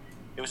book,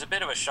 it was a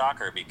bit of a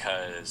shocker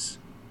because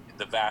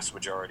the vast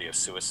majority of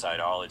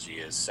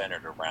suicidology is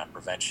centered around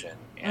prevention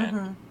and,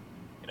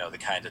 Mm-hmm. the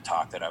kind of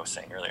talk that I was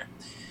saying earlier.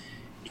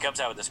 He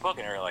comes out with this book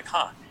and you're like,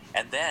 huh.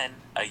 And then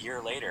a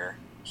year later,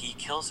 he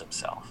kills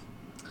himself.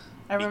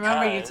 I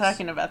remember you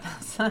talking about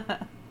this.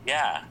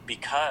 Yeah,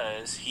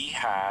 because he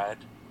had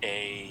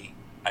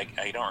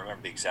I don't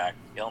remember the exact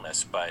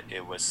illness, but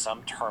it was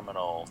some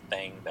terminal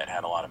thing that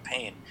had a lot of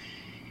pain.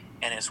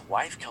 And his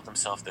wife killed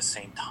himself at the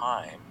same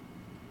time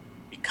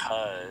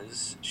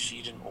because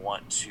she didn't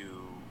want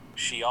to.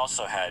 She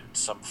also had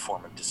some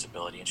form of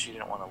disability, and she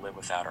didn't want to live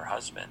without her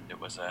husband. It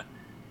was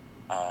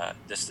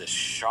this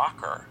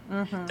shocker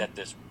Mm-hmm. that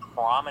this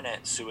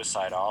prominent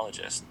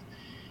suicidologist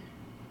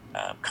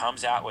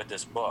comes out with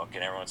this book,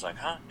 and everyone's like,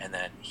 huh? And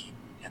then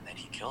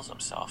he kills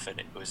himself, and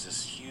it was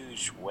this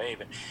huge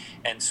wave,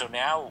 and so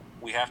now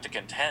we have to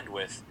contend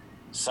with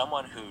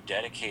someone who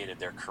dedicated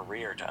their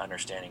career to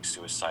understanding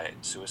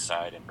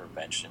suicide and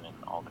prevention and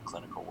all the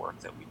clinical work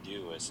that we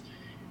do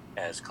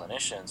as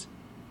clinicians,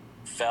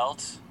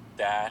 felt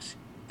that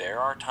there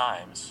are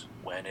times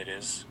when it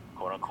is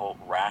quote unquote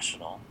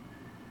rational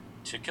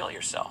to kill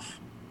yourself,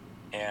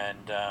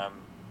 and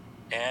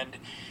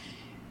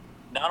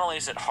not only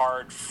is it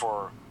hard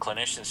for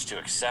clinicians to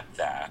accept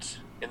that,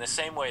 in the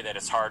same way that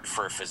it's hard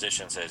for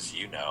physicians, as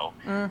you know,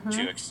 Mm-hmm.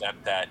 to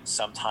accept that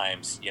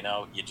sometimes,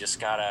 you just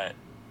gotta,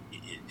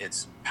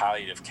 it's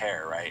palliative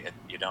care, right?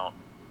 You don't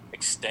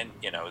extend,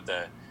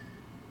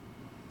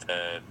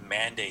 the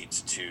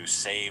mandate to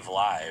save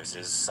lives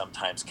is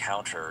sometimes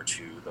counter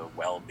to the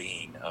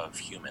well-being of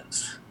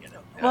humans,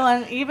 Well,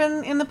 and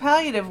even in the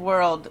palliative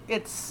world,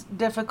 it's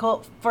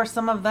difficult for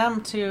some of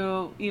them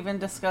to even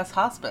discuss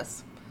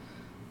hospice,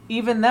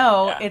 even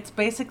though Yeah. it's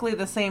basically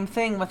the same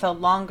thing with a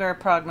longer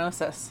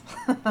prognosis.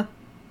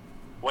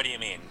 What do you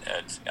mean?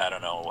 I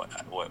don't know.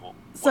 What tell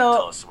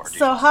So, us some more so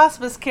details.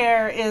 hospice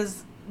care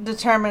is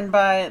determined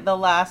by the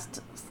last,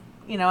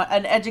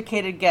 an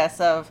educated guess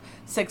of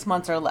 6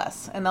 months or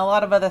less, and a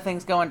lot of other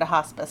things go into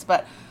hospice.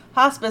 But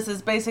hospice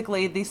is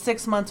basically the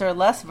 6 months or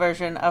less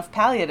version of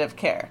palliative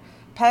care.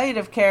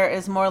 Palliative care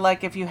is more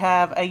like if you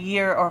have a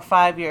year or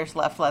 5 years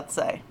left, let's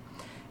say,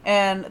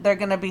 and they're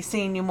going to be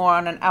seeing you more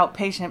on an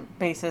outpatient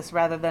basis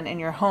rather than in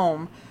your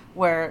home,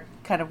 where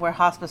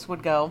hospice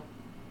would go.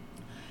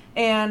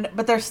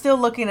 But they're still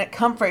looking at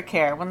comfort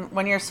care.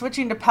 When you're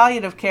switching to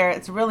palliative care,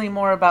 it's really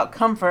more about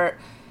comfort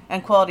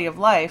and quality of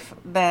life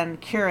than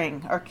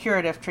curing or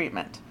curative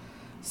treatment.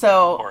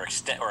 So Or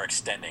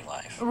extending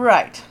life.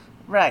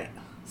 right.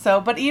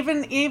 So, but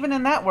even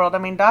in that world, I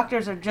mean,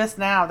 doctors are just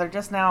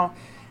now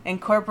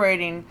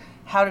incorporating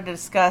how to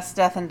discuss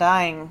death and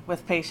dying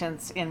with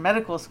patients in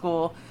medical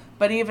school.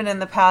 But even in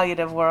the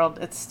palliative world,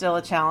 it's still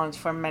a challenge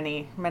for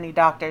many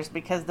doctors,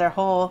 because their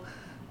whole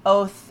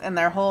oath and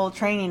their whole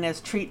training is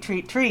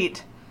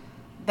treat.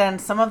 Then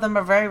some of them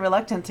are very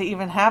reluctant to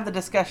even have the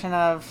discussion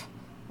of,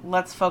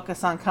 let's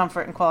focus on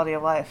comfort and quality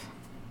of life.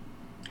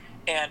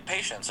 And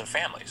patients and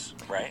families,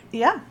 right?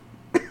 Yeah.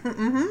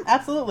 Mm-hmm.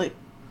 Absolutely.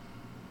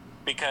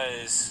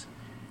 Because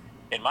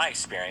in my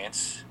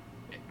experience,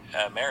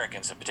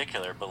 Americans in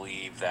particular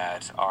believe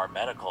that our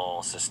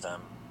medical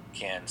system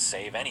can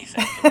save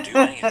anything, can do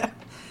anything.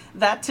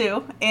 That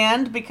too.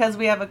 And because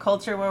we have a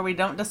culture where we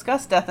don't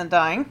discuss death and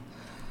dying,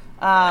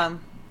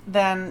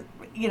 then,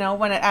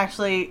 when it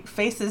actually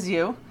faces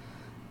you,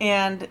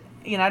 and,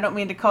 I don't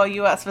mean to call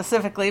you out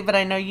specifically, but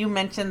I know you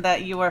mentioned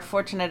that you are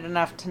fortunate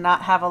enough to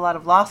not have a lot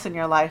of loss in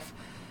your life.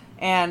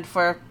 And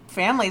for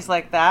families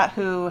like that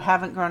who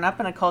haven't grown up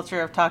in a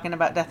culture of talking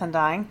about death and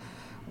dying,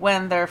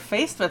 when they're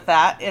faced with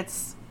that,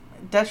 it's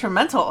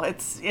detrimental.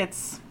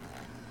 It's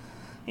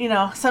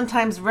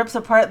sometimes rips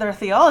apart their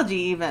theology,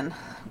 even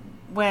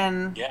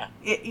when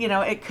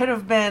it could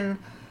have been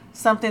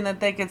something that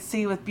they could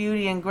see with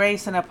beauty and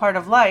grace and a part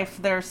of life.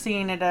 They're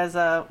seeing it as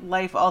a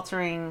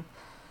life-altering,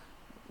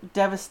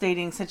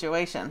 devastating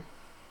situation.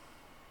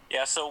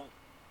 Yeah, so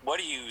what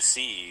do you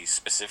see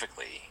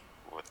specifically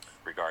with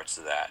regards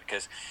to that?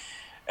 Because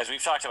as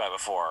we've talked about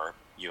before,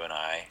 you and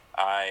I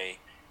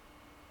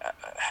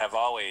have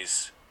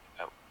always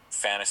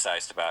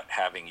fantasized about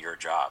having your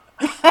job.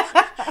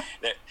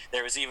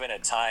 There was even a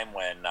time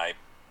when I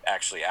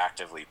actually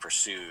actively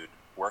pursued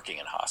working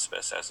in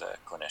hospice as a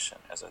clinician,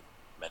 as a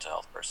mental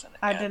health person.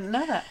 I didn't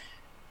know that.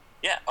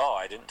 Yeah. Oh,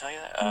 I didn't tell you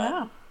that?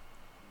 No.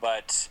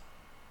 But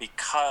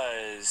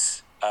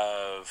because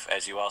of,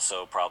 as you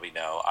also probably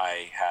know,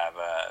 I have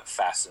a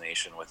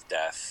fascination with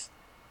death.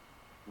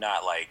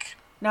 Not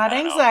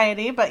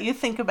anxiety, but you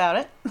think about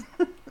it.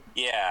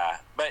 Yeah,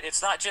 but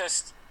it's not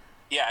just,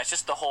 it's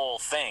just the whole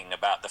thing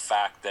about the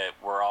fact that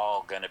we're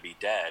all going to be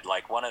dead.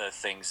 Like, one of the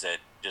things that,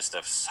 just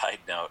a side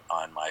note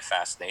on my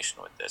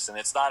fascination with this, and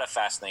it's not a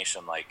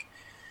fascination like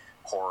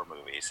horror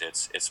movies.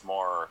 It's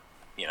more,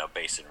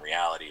 based in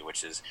reality,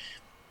 which is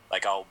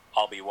like I'll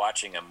be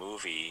watching a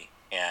movie,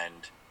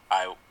 and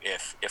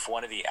if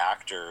one of the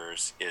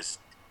actors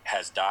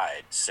has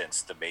died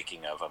since the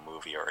making of a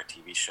movie or a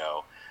TV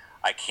show,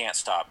 I can't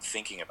stop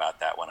thinking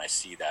about that when I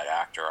see that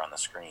actor on the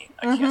screen.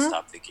 I Mm-hmm. can't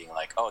stop thinking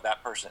like, oh,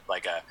 that person,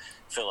 like a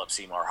Philip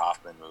Seymour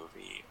Hoffman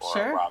movie or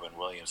Sure. a Robin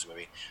Williams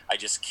movie. I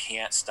just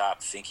can't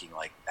stop thinking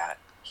like that.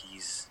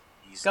 He's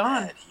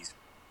Gone. dead.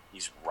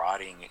 He's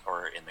rotting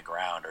or in the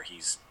ground, or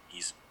he's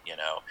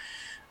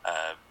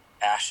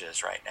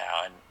ashes right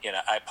now. And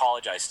I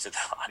apologize to the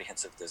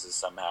audience if this is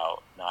somehow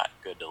not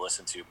good to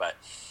listen to, but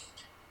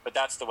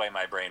that's the way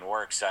my brain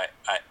works.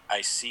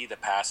 I see the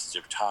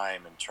passage of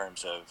time in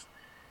terms of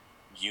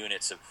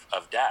units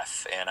of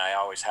death, and I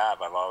always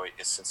have. I've always,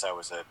 since I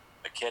was a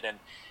kid,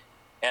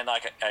 and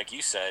like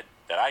you said,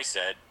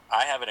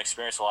 I haven't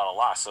experienced a lot of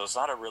loss, so it's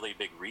not a really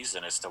big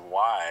reason as to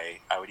why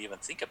I would even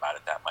think about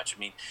it that much. I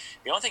mean,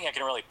 the only thing I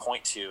can really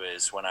point to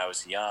is when I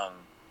was young,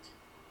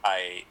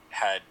 I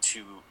had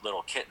 2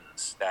 little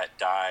kittens that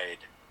died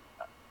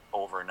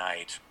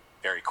overnight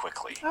very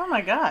quickly. Oh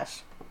my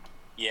gosh.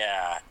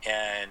 Yeah,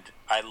 and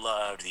I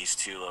loved these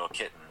 2 little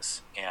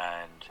kittens,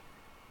 and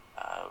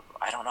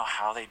I don't know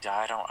how they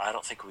died. I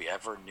don't think we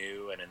ever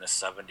knew, and in the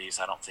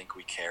 70s, I don't think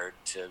we cared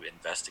to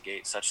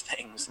investigate such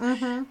things.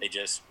 Mm-hmm. We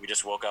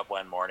just woke up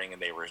one morning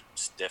and they were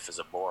stiff as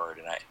a board,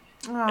 and I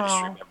just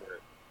Oh.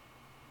 remember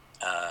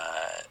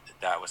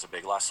that was a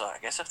big loss. So I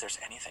guess if there's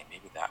anything,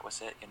 maybe that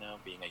was it.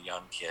 Being a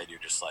young kid, you're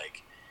just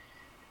like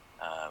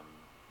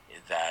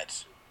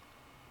that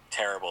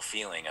terrible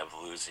feeling of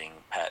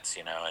losing pets,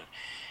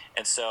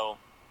 and so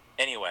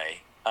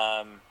anyway.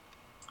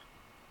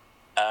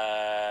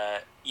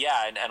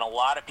 Yeah, and a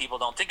lot of people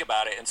don't think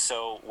about it, and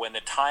so when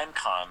the time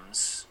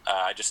comes,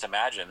 I just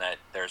imagine that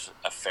there's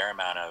a fair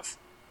amount of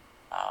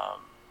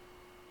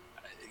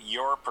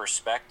your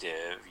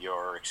perspective,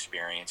 your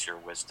experience, your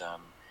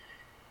wisdom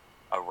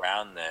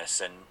around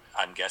this, and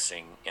I'm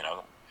guessing,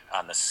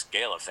 on the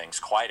scale of things,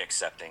 quite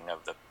accepting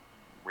of the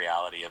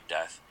reality of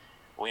death.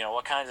 Well,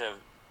 what kinds of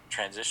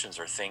transitions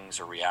or things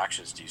or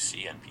reactions do you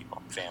see in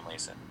people,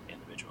 families, and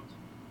individuals?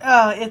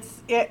 Oh,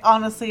 it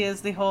honestly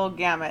is the whole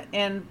gamut.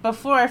 And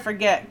before I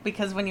forget,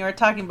 because when you were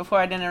talking before,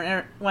 I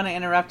didn't want to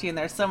interrupt you, and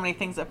there's so many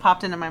things that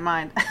popped into my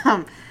mind.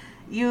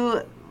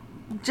 You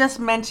just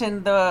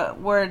mentioned the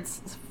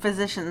words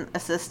physician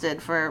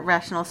assisted for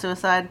rational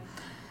suicide,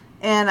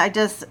 and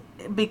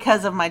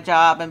because of my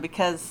job and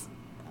because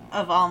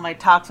of all my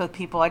talks with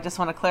people, I just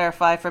want to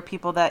clarify for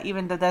people that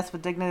even the Deaths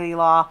with Dignity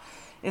law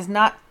is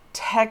not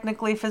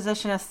technically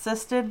physician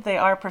assisted. They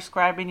are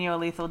prescribing you a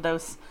lethal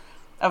dose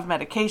of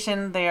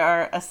medication. They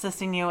are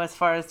assisting you as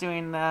far as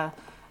doing the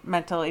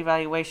mental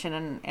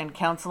evaluation and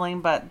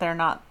counseling, but they're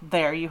not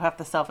there. You have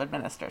to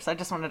self-administer. So I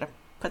just wanted to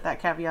put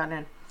that caveat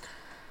in.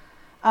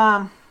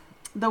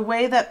 The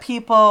way that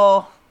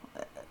people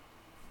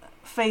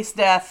face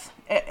death,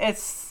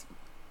 it's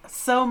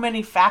so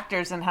many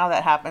factors in how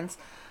that happens.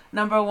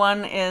 Number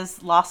one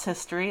is loss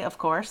history, of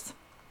course.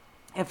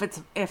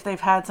 If they've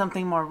had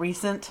something more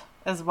recent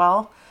as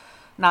well,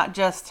 not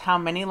just how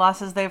many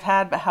losses they've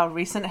had, but how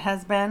recent it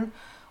has been,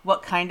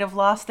 what kind of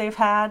loss they've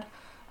had.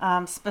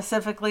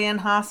 Specifically in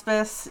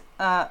hospice,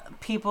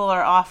 people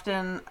are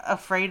often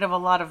afraid of a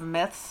lot of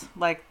myths,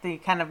 like the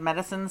kind of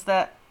medicines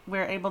that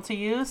we're able to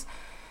use.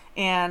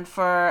 And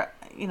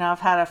I've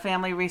had a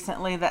family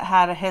recently that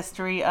had a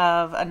history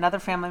of another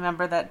family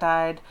member that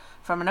died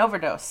from an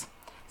overdose.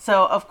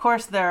 So, of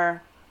course,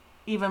 they're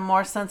even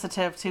more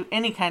sensitive to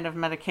any kind of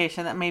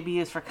medication that may be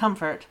used for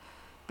comfort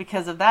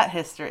because of that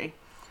history.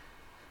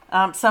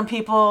 Some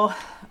people,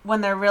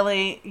 when they're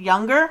really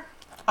younger,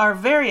 are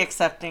very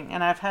accepting.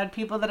 And I've had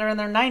people that are in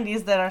their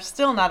 90s that are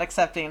still not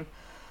accepting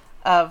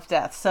of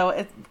death. So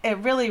it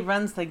really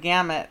runs the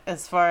gamut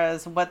as far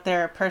as what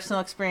their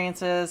personal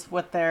experience is,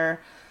 what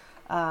their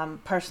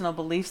personal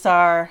beliefs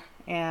are,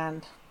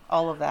 and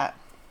all of that.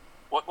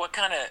 What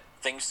kind of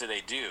things do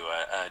they do?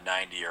 A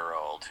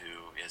 90-year-old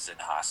who is in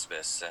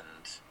hospice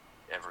and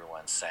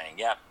everyone's saying,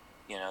 "Yep,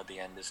 the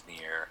end is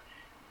near."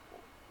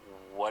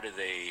 What do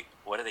they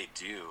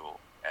do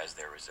as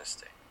they're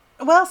resisting?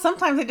 Well,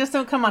 sometimes they just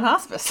don't come on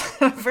hospice.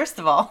 First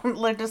of all,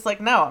 they're just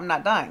like, "No, I'm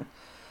not dying."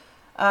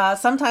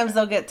 Sometimes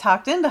they'll get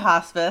talked into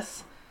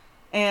hospice,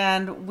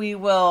 and we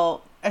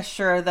will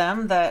assure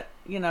them that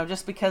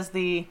just because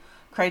the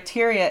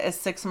criteria is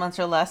 6 months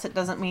or less, it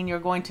doesn't mean you're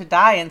going to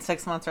die in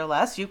 6 months or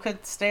less. You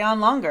could stay on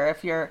longer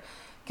if you're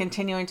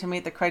continuing to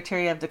meet the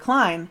criteria of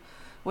decline,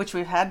 which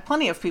we've had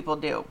plenty of people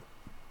do.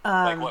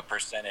 Like what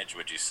percentage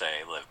would you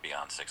say live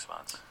beyond 6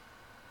 months?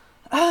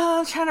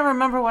 I'm trying to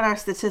remember what our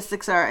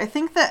statistics are. I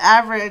think the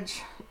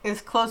average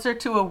is closer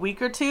to a week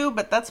or two,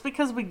 but that's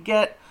because we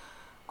get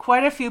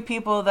quite a few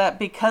people that,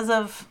 because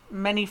of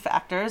many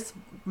factors,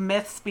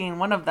 myths being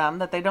one of them,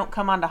 that they don't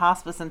come onto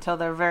hospice until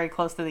they're very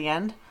close to the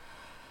end,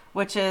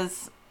 which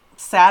is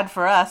sad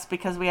for us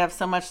because we have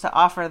so much to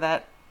offer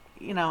that,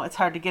 it's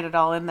hard to get it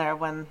all in there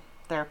when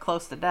they're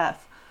close to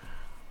death.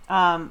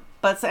 And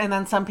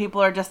then some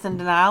people are just in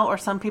denial, or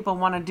some people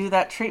want to do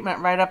that treatment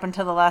right up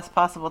until the last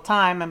possible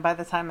time, and by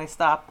the time they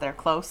stop, they're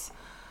close.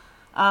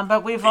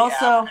 But we've You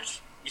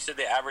said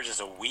the average is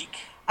a week?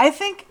 I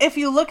think if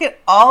you look at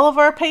all of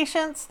our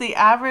patients, the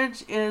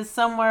average is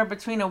somewhere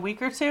between a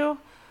week or two.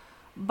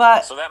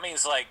 But so that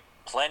means like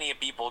plenty of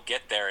people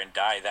get there and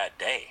die that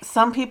day.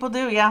 some people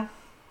do, yeah.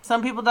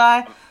 Some people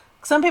die.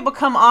 Some people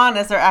come on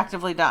as they're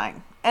actively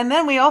dying. And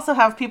then we also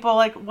have people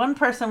like one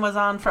person was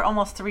on for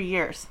almost 3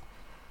 years.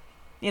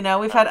 You know,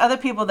 we've had other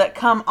people that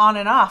come on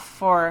and off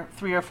for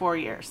 3 or 4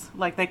 years.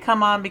 Like they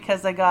come on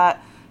because they got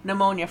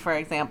pneumonia, for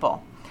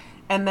example.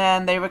 And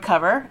then they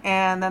recover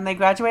and then they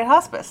graduate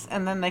hospice.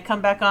 And then they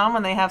come back on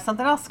when they have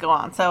something else to go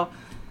on. So,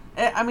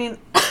 I mean,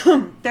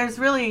 there's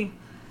really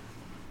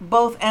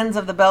both ends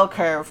of the bell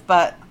curve.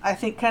 But I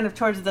think kind of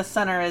towards the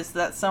center is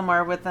that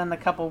somewhere within the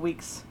couple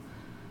weeks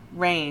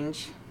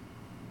range.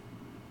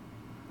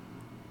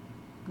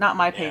 Not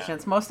my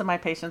patients. Most of my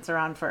patients are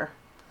on for,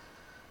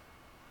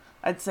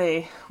 I'd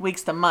say,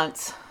 weeks to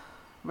months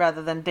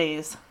rather than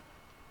days.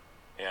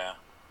 Yeah.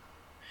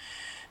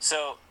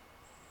 So,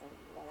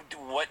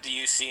 what do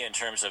you see in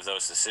terms of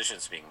those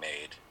decisions being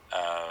made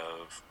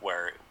of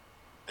where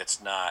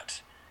it's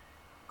not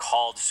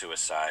called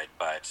suicide,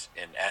 but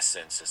in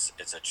essence,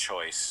 it's a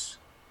choice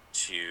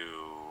to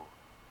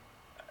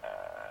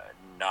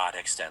not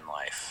extend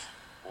life?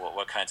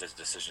 What kinds of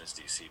decisions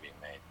do you see being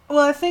made?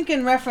 Well, I think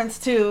in reference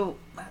to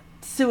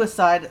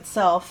suicide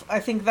itself, I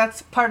think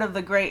that's part of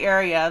the gray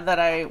area that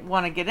I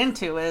want to get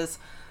into is,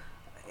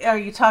 are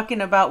you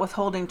talking about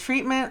withholding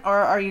treatment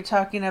or are you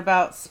talking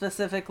about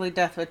specifically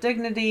death with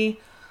dignity?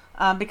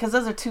 Because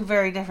those are two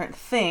very different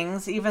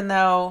things, even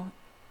though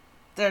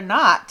they're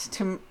not.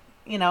 To,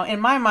 you know, in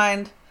my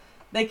mind,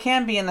 they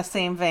can be in the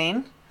same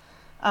vein.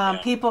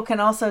 People can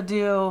also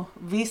do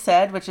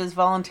VSED, which is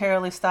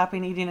voluntarily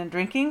stopping eating and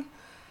drinking.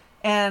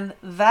 And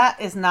that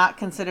is not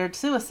considered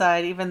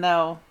suicide, even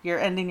though you're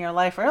ending your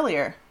life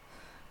earlier.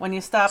 When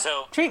you stop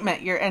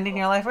treatment, you're ending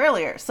your life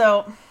earlier.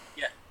 So,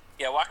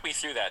 yeah, walk me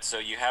through that. So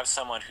you have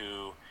someone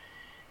who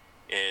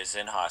is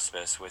in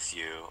hospice with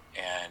you,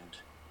 and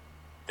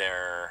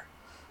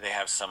they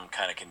have some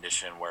kind of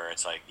condition where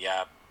it's like,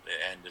 yeah, the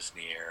end is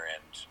near,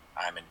 and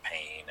I'm in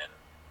pain, and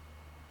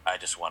I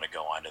just want to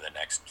go on to the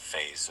next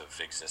phase of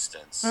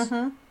existence.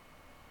 Mm-hmm.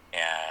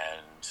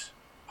 And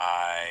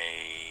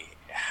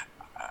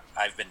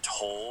I've been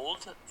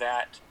told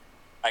that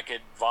I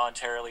could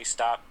voluntarily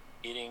stop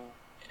eating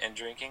and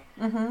drinking,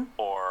 mm-hmm.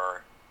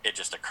 or it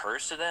just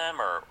occurs to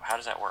them, or how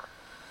does that work?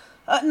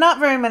 Not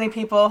very many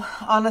people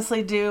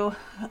honestly do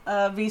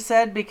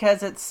VSED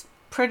because it's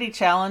pretty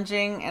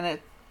challenging and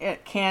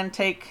it can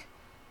take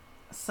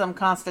some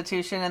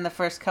constitution in the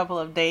first couple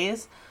of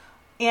days.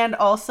 And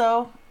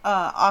also,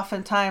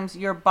 oftentimes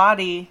your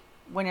body,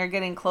 when you're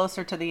getting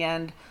closer to the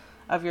end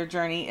of your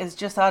journey, is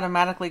just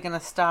automatically going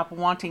to stop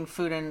wanting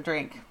food and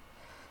drink.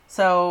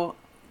 So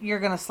you're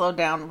going to slow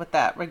down with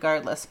that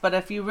regardless. But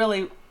if you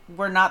really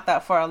were not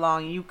that far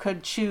along, you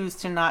could choose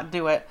to not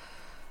do it.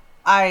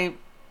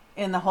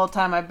 In the whole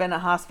time I've been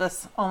at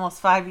hospice, almost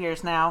 5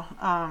 years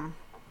now,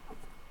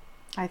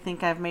 I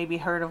think I've maybe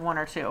heard of one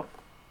or two.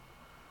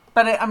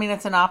 But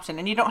it's an option,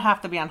 and you don't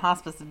have to be on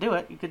hospice to do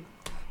it. You could,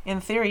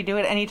 in theory, do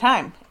it any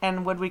time.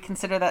 And would we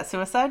consider that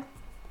suicide?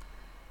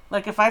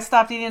 Like if I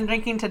stopped eating and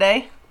drinking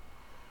today,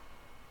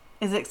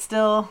 is it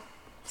still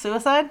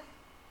suicide?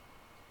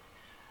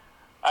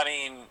 I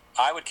mean,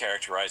 I would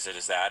characterize it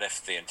as that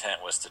if the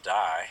intent was to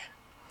die.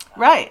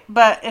 Right,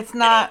 but it's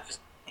not.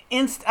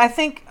 I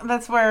think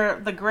that's where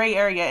the gray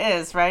area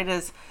is, right?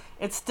 Is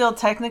it's still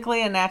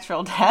technically a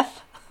natural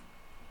death.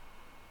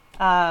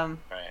 Right.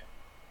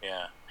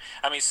 Yeah.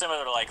 I mean,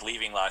 similar to like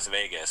leaving Las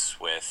Vegas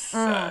with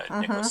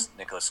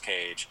Nicolas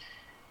Cage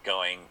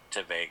going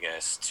to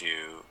Vegas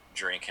to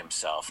drink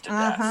himself to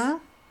death.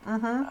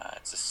 Mm-hmm.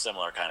 It's a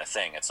similar kind of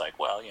thing. It's like,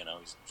 well,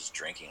 he's just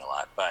drinking a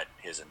lot, but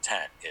his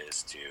intent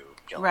is to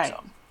kill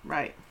himself.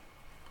 Right.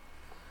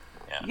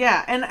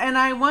 Yeah, and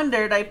I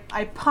wondered,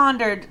 I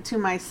pondered to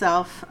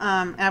myself,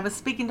 I was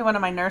speaking to one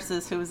of my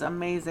nurses who was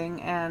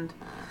amazing, and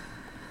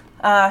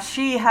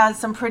she has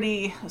some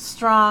pretty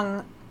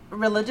strong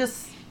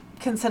religious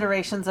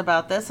considerations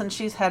about this, and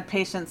she's had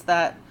patients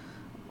that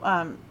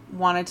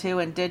wanted to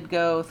and did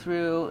go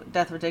through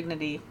death with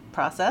dignity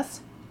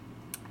process.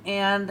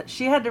 And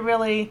she had to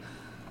really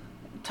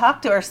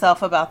talk to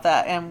herself about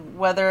that and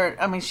whether,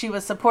 she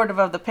was supportive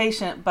of the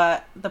patient,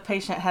 but the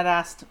patient had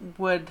asked,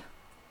 would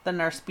the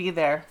nurse be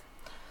there?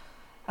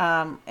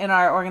 And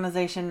our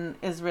organization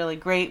is really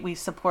great. We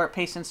support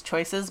patients'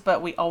 choices,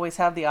 but we always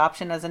have the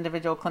option as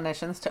individual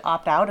clinicians to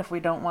opt out if we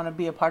don't want to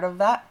be a part of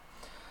that.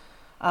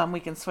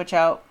 We can switch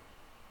out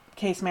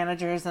case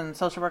managers and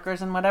social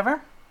workers and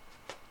whatever.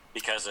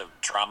 Because of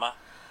trauma?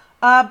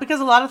 Because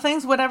a lot of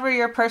things, whatever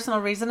your personal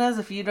reason is,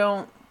 if you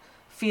don't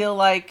feel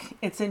like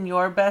it's in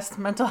your best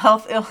mental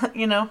health,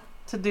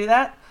 to do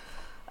that,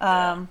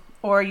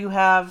 or you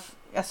have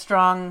a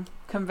strong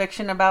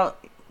conviction about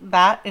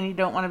that and you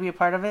don't want to be a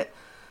part of it,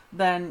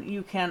 then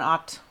you can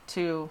opt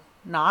to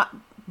not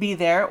be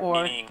there.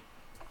 Or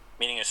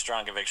meaning a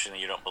strong conviction that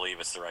you don't believe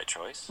it's the right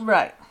choice.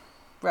 Right.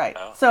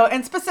 Oh. So,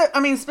 and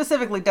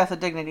specifically death with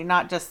dignity,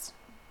 not just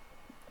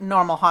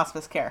normal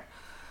hospice care.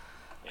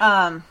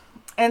 Yeah.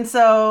 And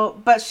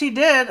so, but she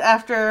did,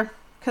 after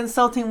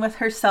consulting with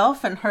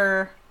herself and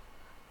her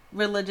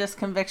religious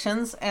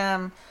convictions.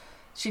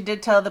 She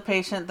did tell the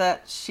patient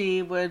that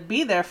she would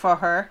be there for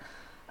her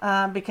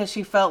because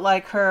she felt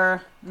like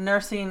her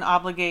nursing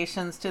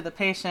obligations to the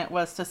patient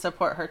was to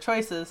support her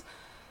choices.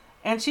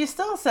 And she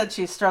still said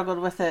she struggled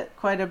with it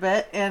quite a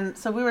bit. And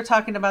so we were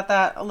talking about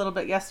that a little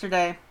bit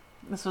yesterday.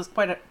 This was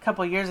quite a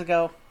couple years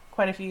ago,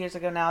 quite a few years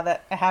ago now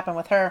that it happened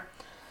with her.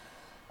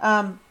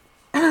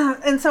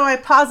 And so I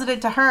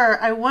posited to her,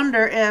 I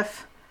wonder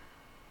if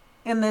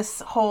in this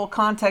whole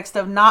context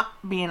of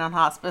not being on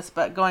hospice,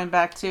 but going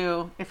back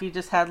to if you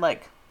just had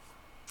like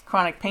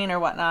chronic pain or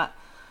whatnot,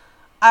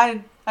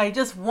 I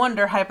just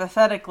wonder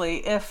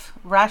hypothetically if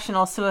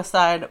rational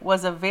suicide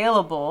was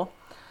available,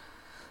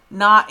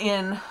 not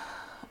in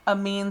a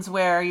means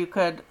where you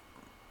could,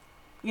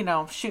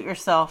 shoot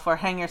yourself or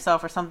hang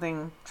yourself or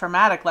something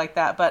traumatic like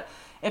that, but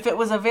if it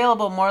was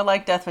available more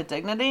like death with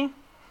dignity,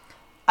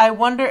 I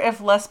wonder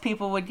if less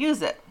people would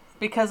use it.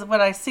 Because what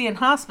I see in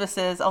hospice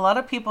is a lot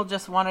of people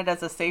just want it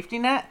as a safety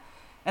net,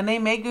 and they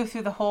may go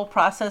through the whole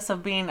process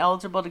of being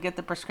eligible to get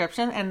the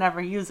prescription and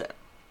never use it.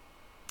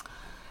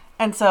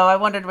 And so I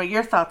wondered what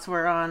your thoughts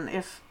were on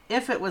if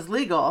it was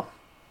legal,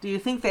 do you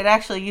think they'd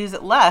actually use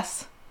it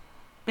less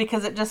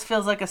because it just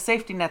feels like a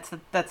safety net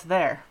that's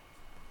there?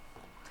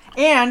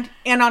 And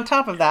on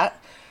top of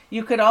that,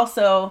 you could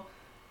also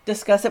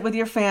discuss it with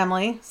your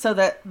family so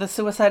that the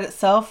suicide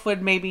itself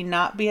would maybe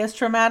not be as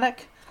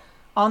traumatic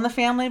on the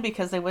family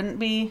because they wouldn't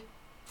be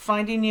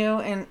finding you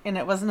and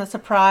it wasn't a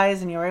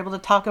surprise and you were able to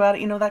talk about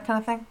it, that kind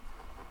of thing?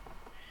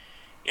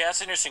 Yeah,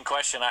 that's an interesting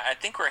question. I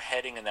think we're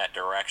heading in that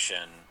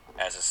direction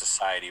as a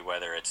society,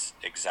 whether it's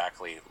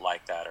exactly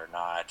like that or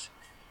not.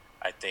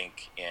 I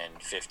think in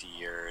 50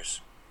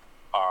 years,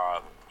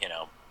 our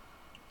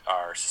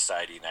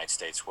society, United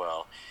States,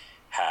 will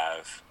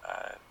have,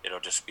 it'll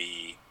just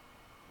be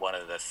one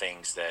of the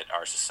things that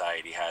our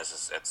society has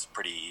is it's a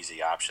pretty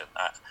easy option.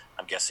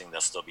 I'm guessing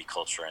there'll still be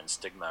culture and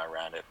stigma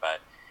around it,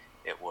 but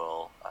it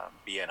will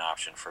be an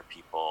option for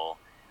people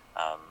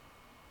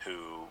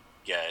who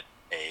get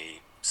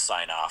a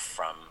sign off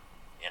from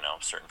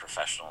certain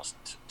professionals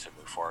to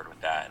move forward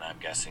with that. And I'm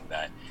guessing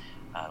that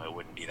it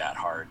wouldn't be that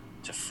hard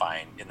to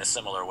find, in the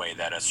similar way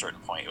that at a certain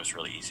point it was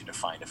really easy to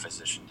find a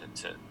physician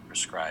to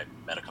prescribe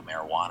medical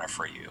marijuana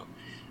for you.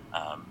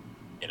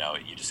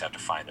 You just have to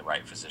find the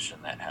right physician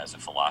that has a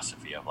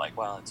philosophy of like,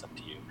 well, it's up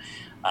to you.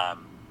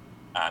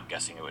 I'm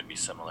guessing it would be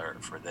similar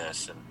for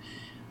this.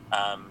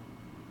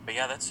 But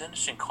yeah, that's an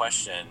interesting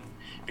question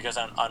because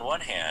on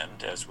one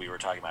hand, as we were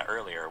talking about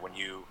earlier, when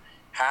you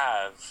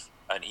have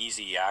an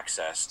easy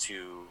access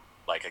to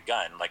like a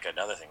gun, like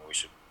another thing we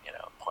should,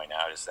 point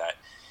out is that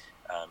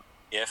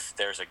if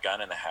there's a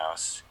gun in the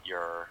house,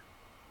 you're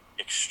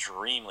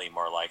extremely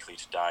more likely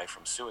to die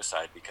from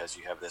suicide because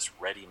you have this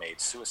ready-made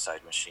suicide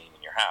machine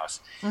in your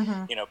house.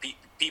 Mm-hmm.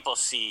 People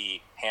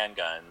see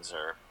handguns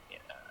or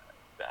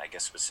I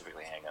guess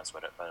specifically handguns,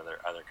 but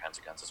other kinds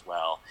of guns as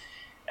well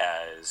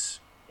as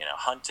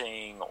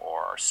hunting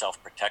or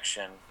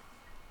self-protection.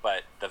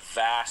 But the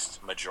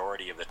vast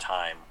majority of the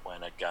time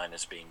when a gun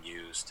is being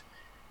used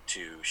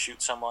to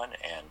shoot someone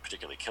and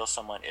particularly kill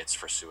someone, it's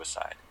for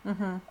suicide.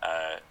 Mm-hmm.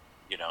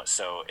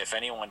 So if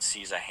anyone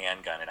sees a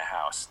handgun in a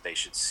house, they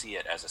should see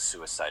it as a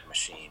suicide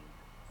machine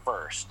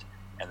first,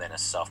 and then a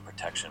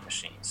self-protection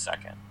machine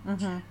second.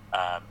 Mm-hmm.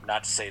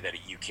 Not to say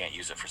that you can't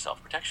use it for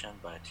self-protection,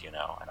 but in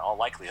all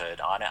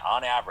likelihood, on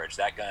average,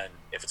 that gun,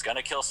 if it's going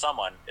to kill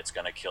someone, it's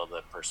going to kill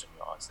the person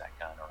who owns that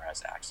gun or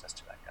has access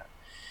to that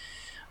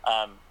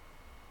gun.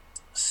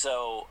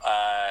 So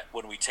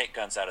when we take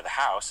guns out of the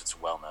house, it's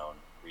a well-known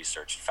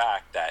researched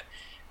fact that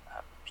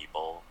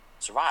people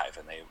survive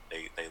and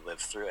they live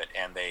through it,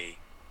 and the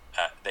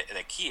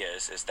key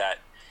is that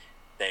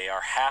they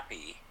are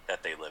happy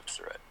that they lived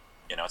through it.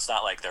 It's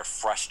not like they're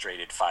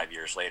frustrated 5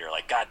 years later,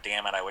 like, God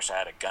damn it, I wish I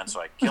had a gun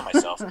so I could kill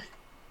myself.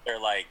 They're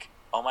like,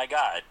 oh my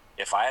God,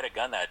 if I had a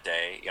gun that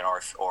day,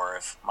 or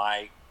if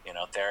my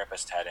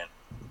therapist hadn't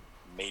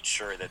made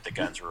sure that the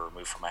guns were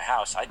removed from my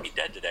house, I'd be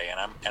dead today, and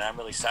I'm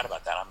really sad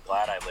about that. I'm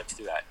glad I lived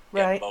through that.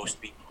 Right. And most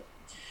people.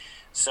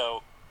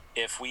 So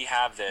if we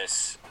have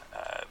this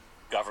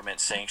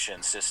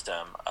government-sanctioned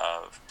system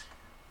of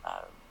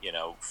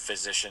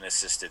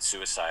physician-assisted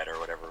suicide or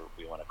whatever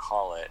we want to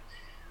call it,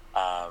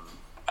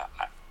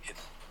 it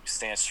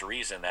stands to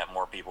reason that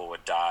more people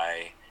would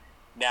die.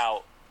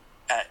 Now,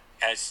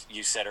 as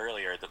you said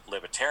earlier, the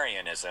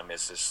libertarianism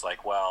is just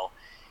like, well,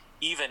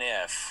 even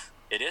if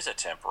it is a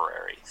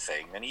temporary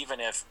thing, and even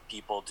if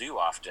people do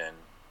often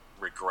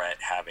regret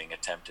having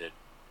attempted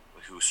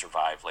who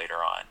survive later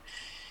on,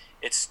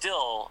 it's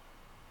still,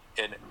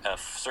 in a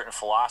certain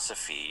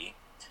philosophy,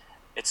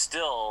 it's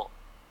still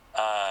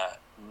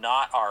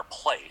not our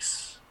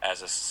place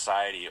as a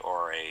society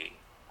or a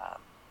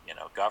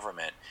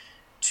government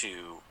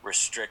to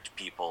restrict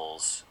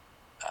people's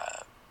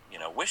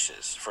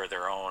wishes for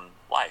their own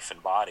life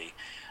and body,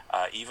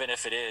 even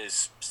if it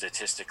is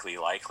statistically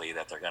likely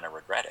that they're going to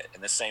regret it.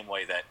 In the same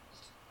way that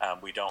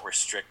we don't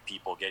restrict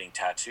people getting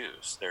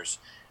tattoos. There's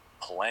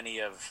plenty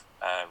of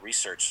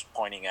research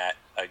pointing at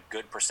a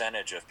good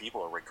percentage of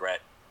people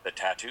regret the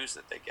tattoos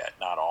that they get.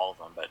 Not all of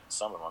them, but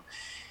some of them.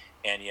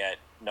 And yet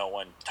no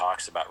one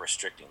talks about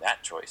restricting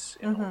that choice.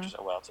 Which is,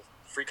 well, it's a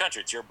free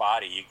country. It's your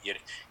body.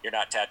 You're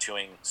not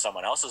tattooing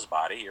someone else's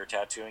body. You're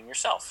tattooing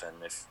yourself.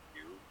 And if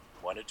you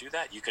want to do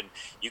that, you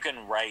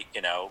can write,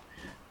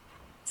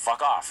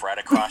 fuck off right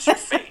across your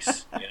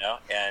face,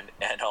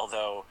 and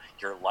although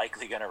you're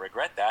likely going to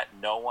regret that,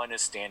 no one is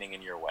standing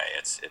in your way.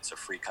 It's a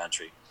free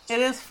country. It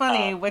is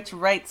funny which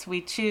rights we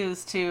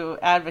choose to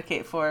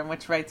advocate for and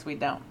which rights we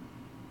don't.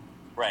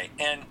 Right,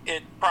 and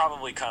it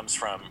probably comes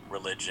from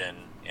religion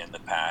in the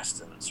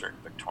past and certain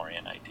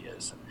Victorian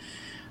ideas,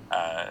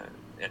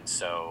 and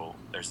so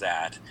there's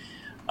that.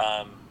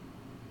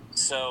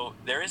 So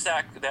there is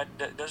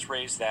that does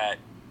raise that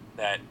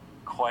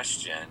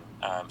question.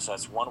 So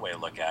that's one way to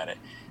look at it.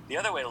 The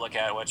other way to look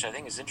at it, which I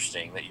think is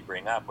interesting that you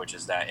bring up, which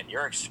is that in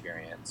your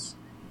experience,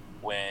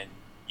 when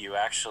you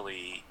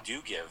actually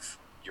do give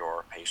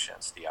your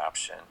patients the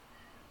option,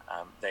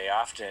 they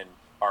often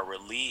are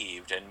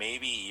relieved and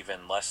maybe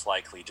even less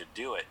likely to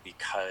do it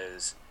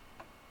because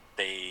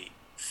they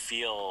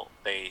feel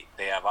they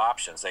have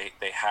options.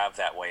 They have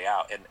that way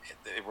out. And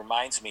it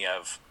reminds me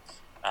of,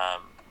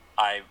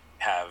 I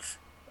have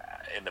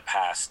in the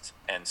past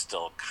and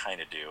still kind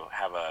of do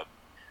have a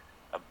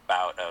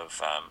bout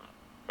of,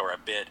 or a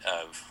bit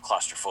of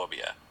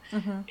claustrophobia,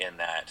 in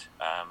that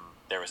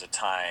there was a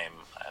time,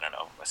 I don't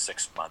know, a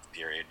 6-month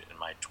period in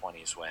my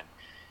 20s when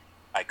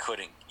I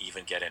couldn't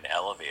even get in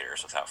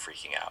elevators without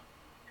freaking out,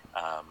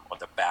 or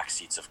the back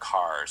seats of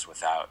cars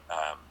without,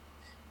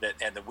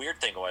 and the weird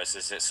thing was,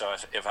 so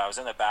if I was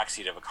in the back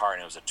seat of a car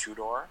and it was a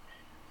 2-door,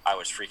 I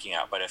was freaking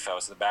out. But if I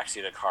was in the back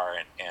seat of a car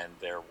and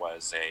there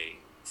was a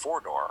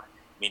 4-door,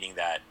 meaning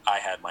that I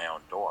had my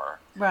own door,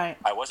 right,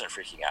 I wasn't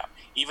freaking out.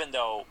 Even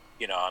though,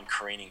 I'm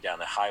careening down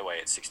the highway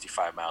at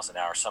 65 miles an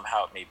hour,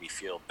 somehow it made me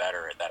feel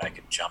better that I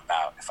could jump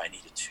out if I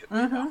needed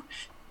to,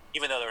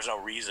 even though there was no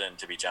reason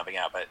to be jumping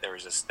out, but there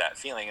was just that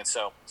feeling. And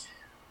so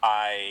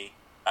I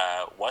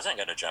wasn't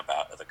going to jump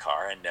out of the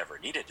car and never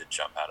needed to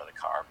jump out of the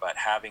car, but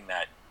having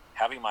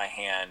my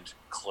hand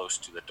close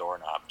to the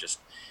doorknob just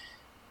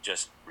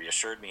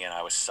reassured me, and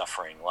I was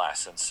suffering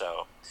less. And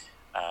so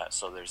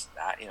there's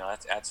that,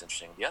 that's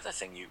interesting. The other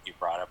thing you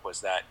brought up was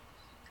that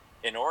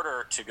in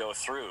order to go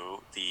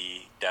through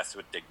the death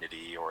with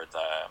dignity or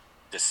the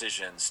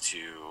decisions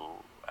to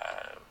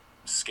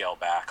scale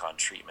back on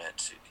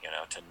treatment,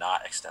 to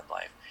not extend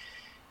life,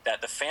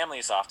 that the family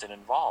is often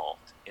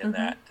involved in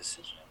that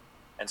decision.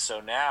 And so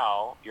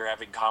now you're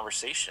having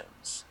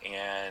conversations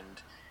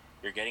and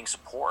you're getting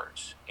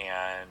support,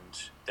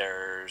 and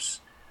there's,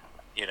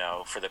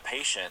 for the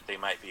patient, they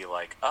might be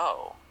like,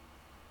 oh,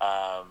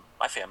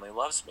 my family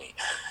loves me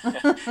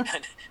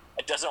and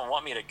it doesn't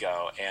want me to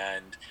go.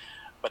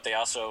 But they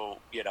also,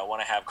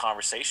 want to have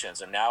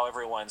conversations. And now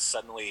everyone's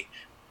suddenly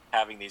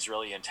having these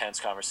really intense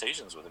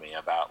conversations with me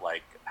about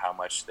like how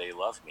much they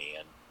love me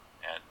and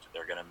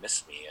they're going to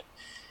miss me.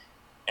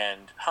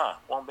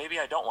 Well, maybe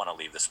I don't want to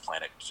leave this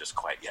planet just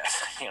quite yet.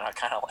 I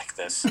kind of like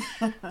this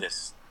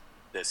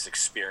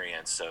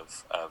experience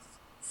of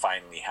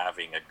finally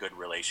having a good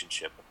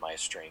relationship with my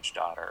estranged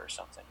daughter or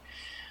something.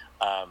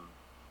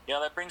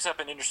 That brings up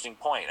an interesting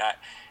point.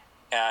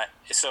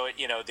 So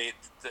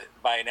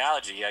by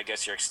analogy, I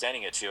guess you're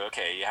extending it to,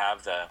 okay, you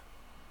have the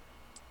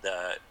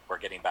we're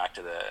getting back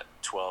to the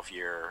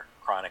 12-year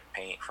chronic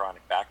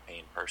back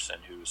pain person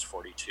who's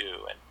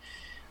 42, and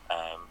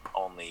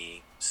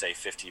only say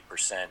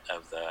 50%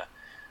 of the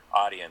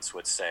audience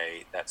would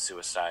say that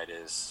suicide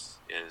is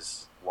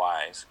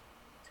wise.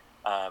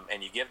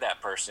 And you give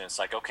that person, it's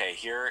like, okay,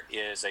 here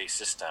is a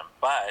system,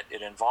 but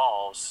it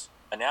involves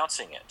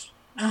announcing it,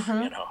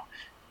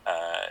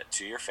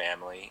 to your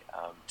family,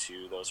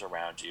 to those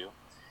around you,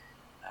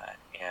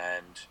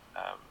 and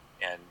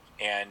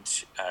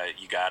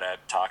you gotta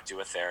talk to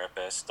a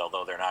therapist.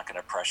 Although they're not going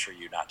to pressure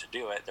you not to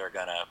do it, they're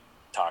going to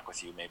talk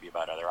with you maybe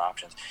about other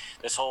options.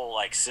 This whole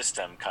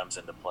system comes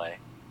into play,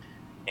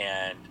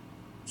 and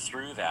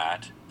through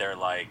that, they're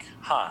like,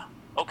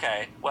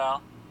 okay,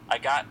 well, I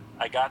got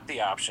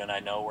the option. I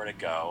know where to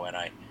go, and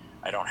I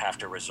don't have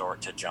to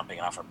resort to jumping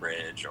off a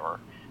bridge or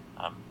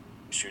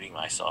shooting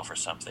myself or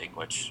something,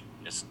 which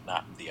is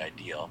not the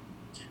ideal.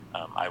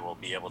 I will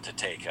be able to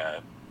take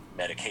a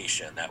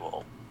medication that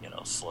will,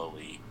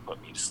 slowly put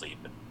me to sleep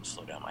and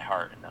slow down my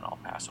heart, and then I'll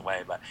pass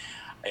away. But,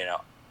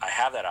 I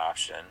have that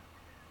option.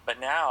 But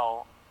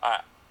now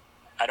I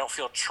don't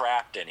feel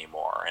trapped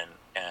anymore, and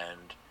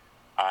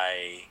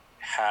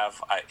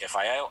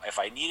if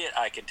I need it,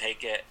 I can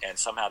take it, and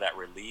somehow that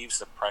relieves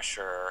the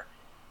pressure,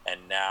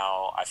 and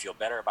now I feel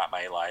better about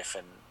my life,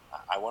 and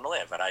I want to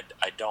live, and I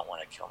don't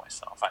want to kill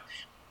myself.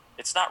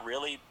 It's not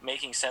really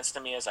making sense to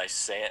me as I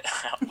say it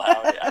out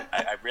loud.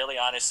 I really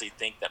honestly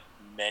think that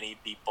many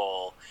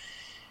people,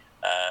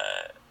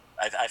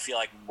 I feel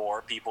like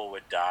more people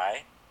would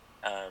die.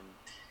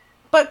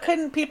 But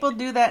couldn't people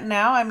do that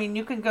now? I mean,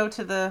 you can go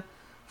to the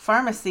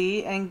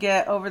pharmacy and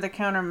get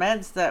over-the-counter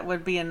meds that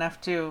would be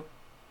enough to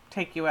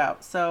take you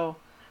out. So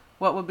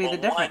what would be the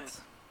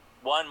difference?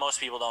 One, most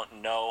people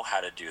don't know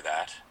how to do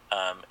that.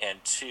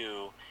 and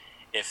two,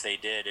 if they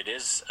did, it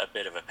is a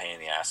bit of a pain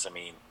in the ass. I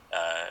mean,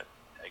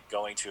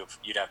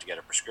 you'd have to get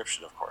a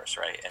prescription, of course,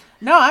 right? And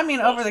No, I mean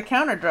most,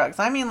 over-the-counter drugs.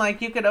 I mean,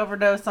 like, you could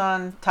overdose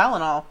on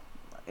Tylenol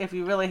if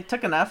you really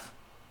took enough.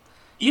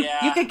 You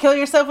yeah, could kill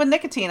yourself with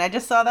nicotine. I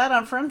just saw that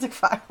on Forensic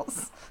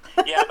Files.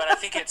 yeah, but I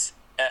think it's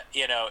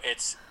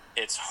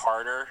it's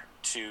harder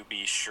to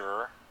be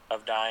sure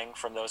of dying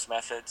from those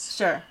methods,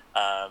 Sure.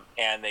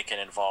 and they can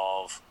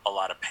involve a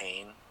lot of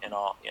pain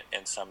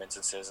in some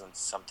instances, and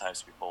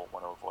sometimes people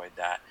want to avoid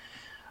that.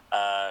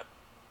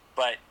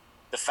 But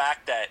the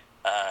fact that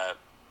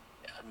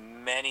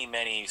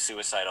many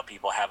suicidal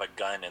people have a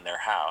gun in their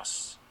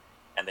house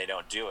and they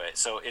don't do it,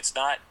 so it's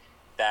not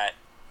that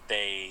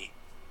they,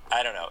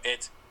 I don't know,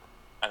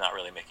 I'm not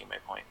really making my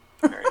point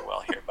very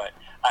well here, but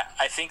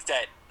I think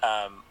that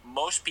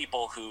most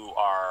people who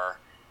are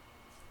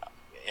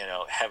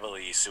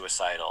heavily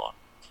suicidal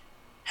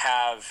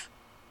have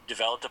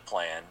developed a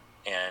plan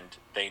and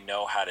they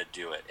know how to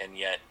do it, and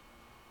yet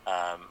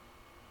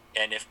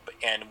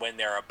and when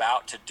they're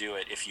about to do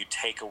it, if you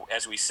take,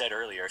 as we said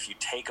earlier, if you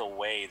take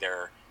away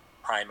their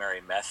primary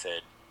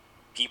method,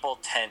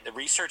 the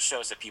research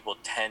shows that people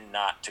tend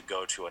not to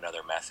go to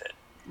another method.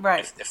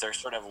 Right. If they're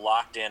sort of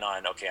locked in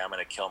on, okay, I'm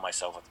going to kill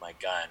myself with my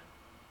gun,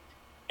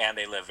 and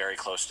they live very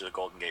close to the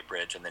Golden Gate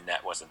Bridge and the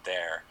net wasn't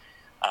there,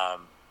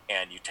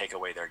 and you take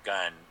away their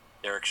gun,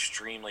 they're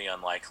extremely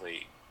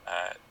unlikely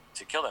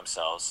to kill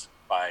themselves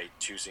by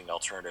choosing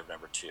alternative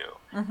number two.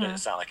 Mm-hmm.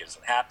 It's not like it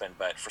doesn't happen,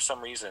 but for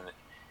some reason,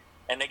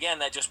 and again,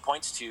 that just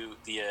points to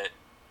the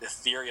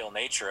ethereal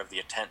nature of the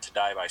intent to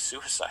die by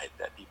suicide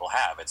that people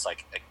have. It's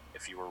like,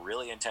 if you were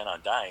really intent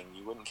on dying,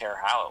 you wouldn't care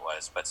how it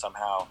was, but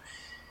somehow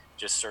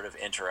just sort of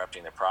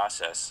interrupting the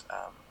process,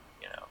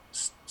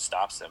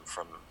 stops them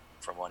from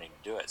wanting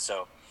to do it.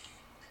 So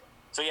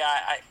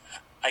yeah,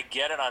 I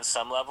get it on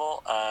some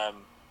level,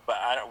 but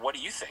what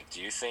do you think?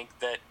 Do you think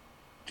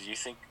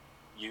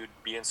you'd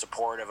be in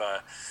support of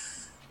a,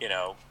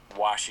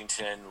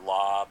 Washington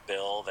law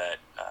bill that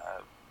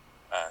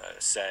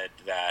said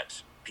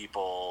that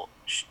people,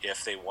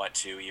 if they want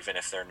to, even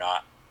if they're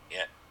not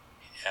yet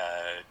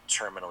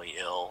terminally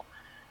ill,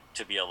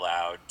 to be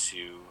allowed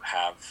to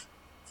have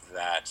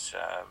that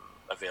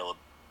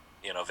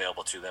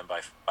available to them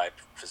by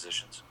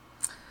physicians?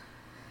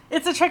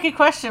 It's a tricky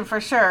question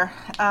for sure.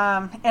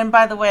 And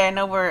by the way, I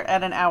know we're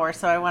at an hour,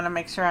 so I want to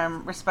make sure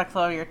I'm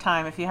respectful of your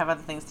time if you have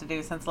other things to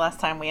do, since last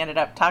time we ended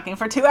up talking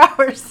for 2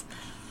 hours.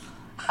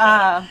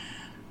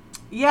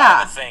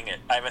 Yeah.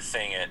 I have a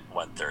thing at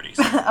 1:30.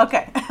 So.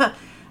 Okay.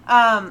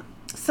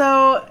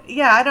 So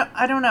yeah,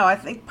 I don't know. I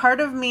think part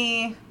of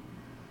me,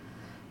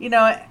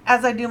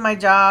 as I do my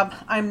job,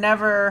 I'm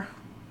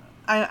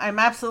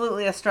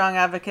absolutely a strong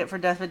advocate for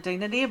death with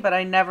dignity, but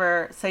I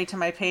never say to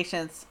my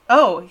patients,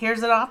 oh,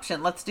 here's an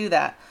option, let's do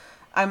that.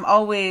 I'm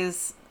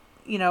always,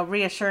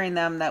 reassuring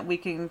them that we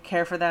can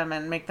care for them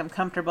and make them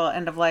comfortable at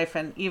end of life.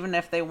 And even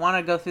if they want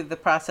to go through the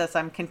process,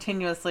 I'm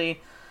continuously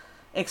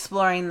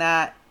exploring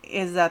that.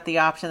 Is that the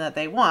option that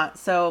they want?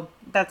 So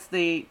that's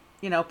the,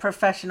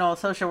 professional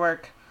social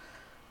work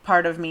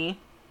part of me.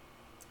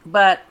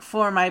 But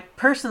for my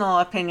personal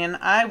opinion,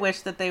 I wish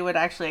that they would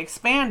actually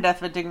expand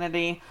death with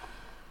dignity,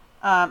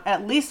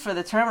 at least for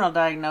the terminal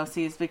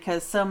diagnoses,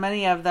 because so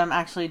many of them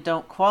actually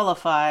don't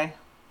qualify,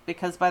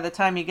 because by the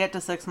time you get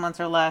to 6 months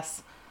or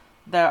less,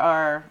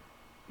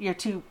 you're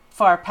too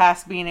far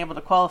past being able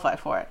to qualify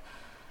for it.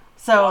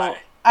 So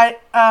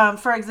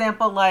for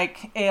example,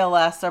 like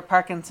ALS or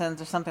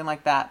Parkinson's or something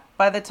like that,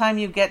 by the time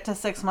you get to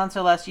 6 months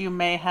or less, you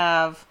may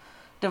have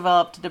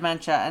developed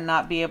dementia and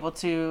not be able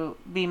to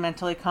be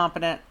mentally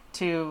competent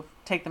to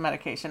take the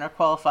medication or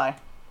qualify.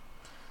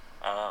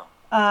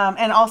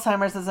 And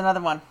Alzheimer's is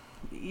another one.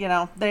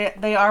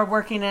 They are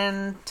working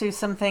into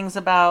some things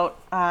about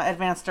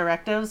advanced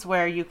directives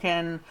where you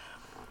can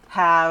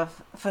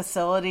have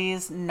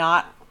facilities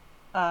not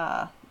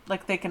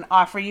like they can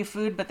offer you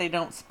food, but they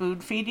don't spoon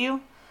feed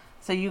you.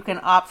 So you can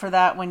opt for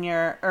that when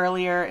you're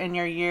earlier in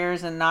your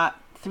years and not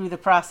through the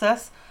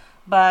process.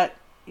 But,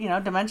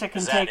 dementia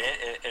can take...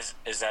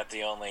 Is that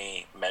the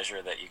only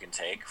measure that you can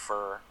take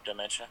for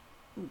dementia?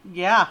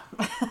 Yeah.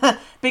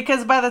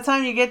 Because by the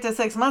time you get to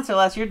 6 months or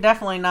less, you're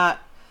definitely not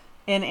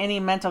in any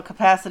mental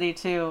capacity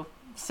to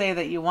say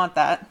that you want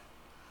that.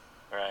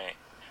 Right.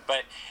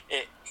 But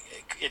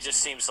it just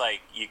seems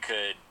like you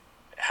could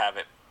have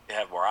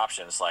more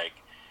options. Like,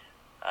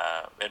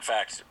 in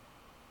fact...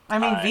 I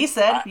mean, V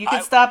said you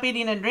could stop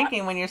eating and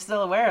drinking when you're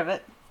still aware of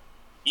it.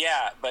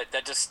 Yeah, but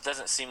that just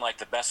doesn't seem like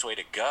the best way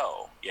to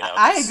go.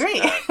 I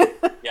agree.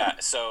 Yeah,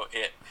 so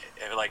it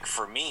like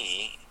for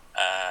me,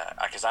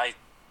 because I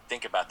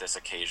think about this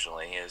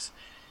occasionally, is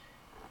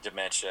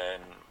dementia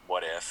and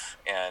what if,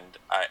 and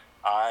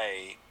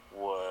I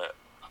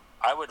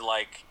would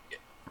like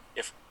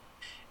if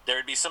there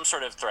would be some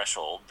sort of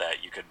threshold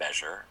that you could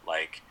measure,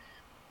 like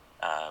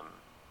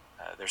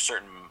there's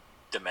certain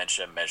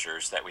dementia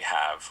measures that we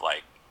have,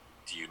 like,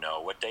 do you know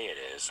what day it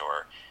is,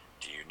 or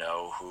do you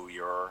know who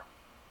your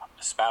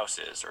spouse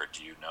is, or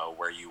do you know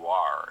where you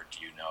are, or do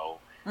you know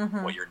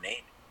what your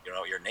name you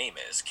know what your name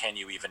is? Can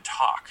you even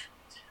talk?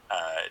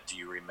 Do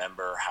you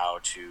remember how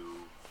to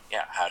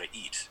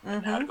eat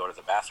and how to go to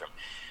the bathroom?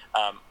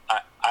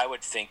 I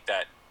would think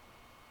that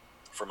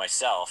for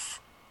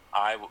myself,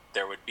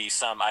 there would be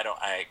some,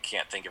 I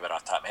can't think of it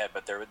off the top of my head,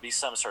 but there would be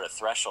some sort of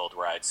threshold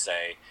where I'd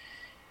say,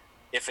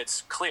 if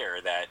it's clear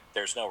that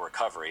there's no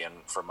recovery, and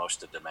for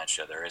most of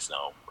dementia there is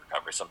no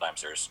recovery.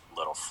 Sometimes there's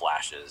little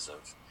flashes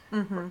of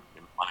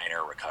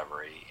minor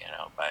recovery,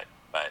 but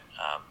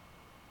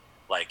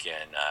like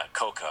in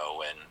Coco,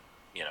 when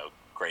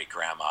great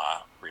grandma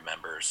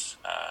remembers,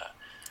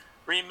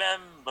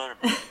 remember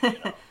me,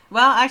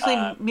 Well,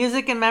 actually,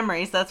 music and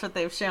memories, that's what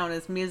they've shown,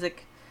 is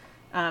music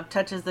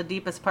touches the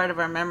deepest part of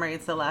our memory.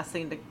 It's the last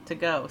thing to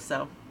go,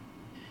 so.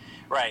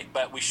 Right,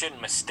 but we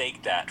shouldn't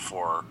mistake that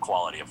for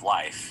quality of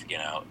life,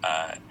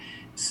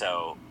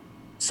 so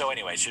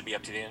anyway, it should be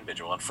up to the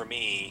individual. And for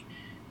me,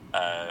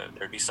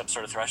 there'd be some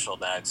sort of threshold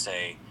that I'd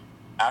say,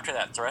 after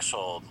that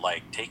threshold,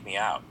 like, take me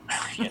out,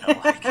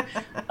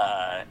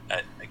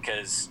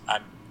 because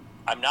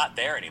I'm not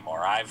there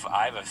anymore. I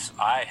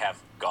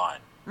have gone.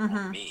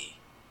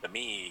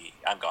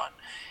 I'm gone,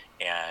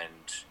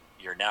 and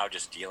you're now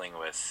just dealing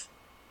with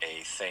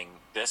a thing.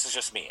 This is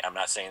just me. I'm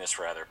not saying this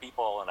for other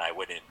people, and I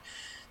wouldn't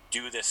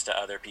do this to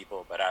other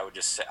people, but I would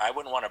just say I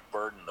wouldn't want to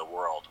burden the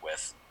world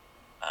with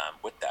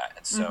that,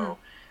 and so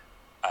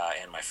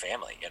and my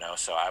family,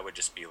 so I would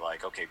just be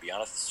like, okay,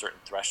 beyond a certain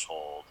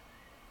threshold,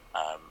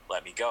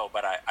 let me go.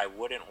 But I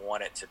wouldn't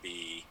want it to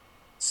be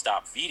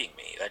stop feeding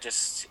me. That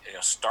just,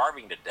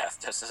 starving to death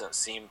just doesn't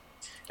seem,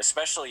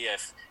 especially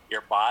if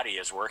your body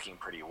is working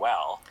pretty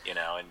well,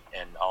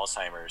 and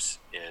Alzheimer's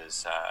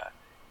is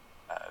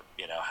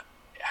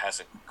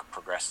hasn't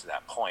progressed to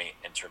that point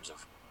in terms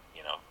of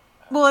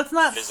well, it's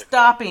not physical.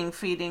 Stopping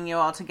feeding you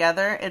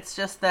altogether. It's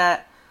just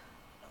that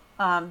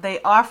they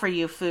offer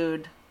you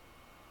food,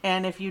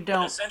 and if you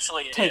don't,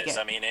 essentially it take is. it.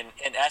 I mean,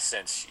 in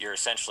essence, you're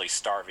essentially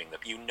starving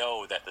that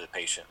the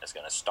patient is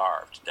going to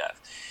starve to death.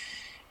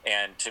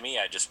 And to me,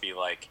 I'd just be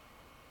like,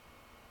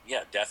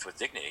 yeah, death with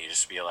dignity.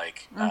 Just be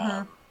like,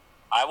 I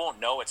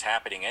won't know what's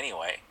happening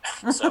anyway,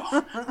 so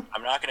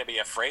I'm not going to be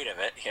afraid of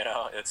it.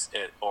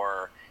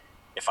 Or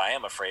if I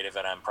am afraid of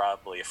it, I'm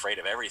probably afraid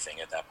of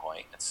everything at that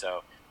point. And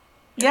so.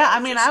 Yeah, I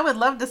mean, I would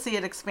love to see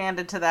it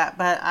expanded to that,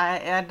 but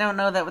I don't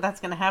know that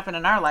that's going to happen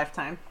in our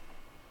lifetime.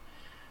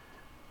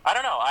 I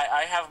don't know.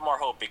 I have more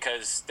hope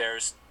because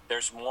there's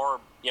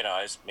more,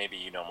 as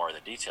maybe more of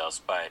the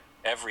details, but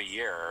every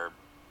year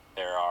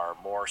there are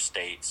more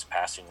states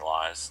passing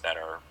laws that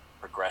are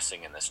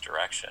progressing in this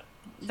direction.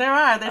 There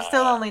are. There's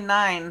still only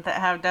 9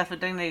 that have death with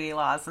dignity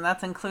laws, and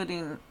that's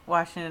including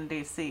Washington,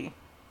 D.C.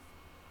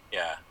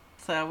 Yeah.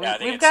 So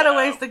we've got a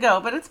ways to go,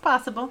 but it's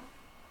possible.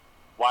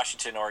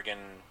 Washington, Oregon,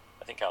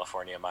 I think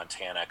California,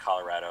 Montana,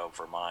 Colorado,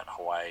 Vermont,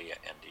 Hawaii,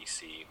 and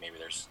D.C. Maybe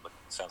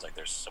sounds like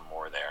there's some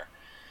more there.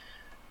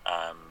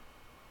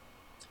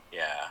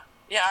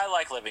 Yeah, I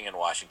like living in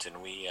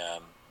Washington. We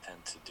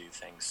tend to do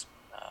things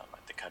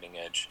at the cutting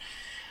edge.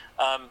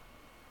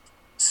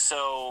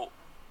 So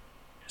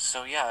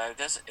yeah, it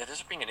does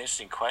bring an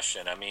interesting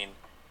question. I mean,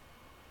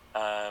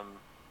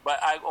 but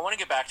I want to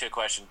get back to a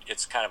question.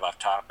 It's kind of off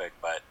topic,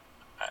 but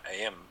I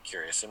am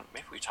curious, and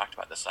maybe we talked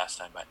about this last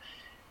time, but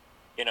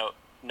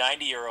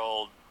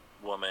 90-year-old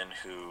woman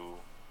who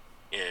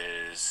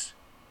is,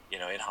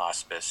 in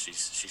hospice.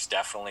 She's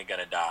definitely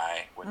going to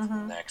die within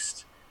the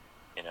next,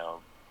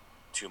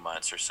 2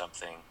 months or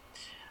something,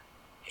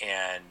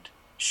 and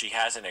she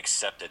hasn't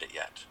accepted it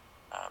yet.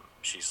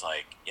 She's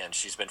and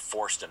she's been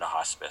forced into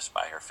hospice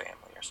by her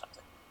family or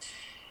something,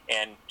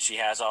 and she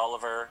has all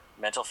of her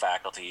mental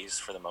faculties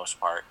for the most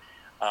part.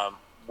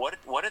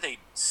 What do they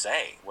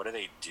say? What do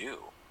they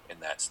do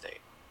in that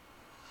state?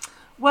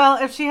 Well,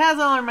 if she has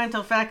all her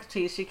mental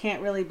faculties, she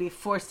can't really be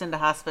forced into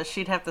hospice.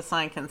 She'd have to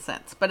sign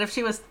consent. But if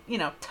she was,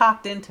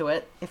 talked into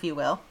it, if you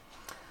will,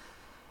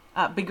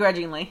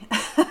 begrudgingly,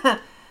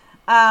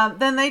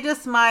 then they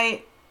just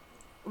might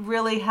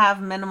really have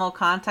minimal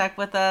contact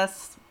with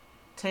us,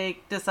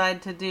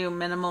 decide to do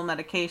minimal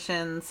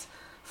medications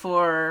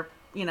for,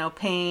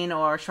 pain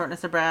or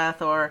shortness of breath,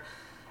 or,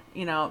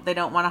 they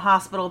don't want a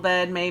hospital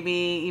bed maybe,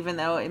 even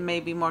though it may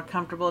be more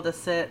comfortable to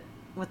sit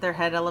with their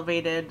head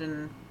elevated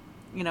and,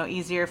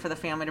 easier for the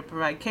family to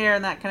provide care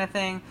and that kind of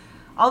thing.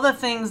 All the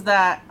things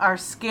that are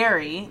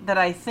scary, that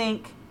I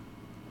think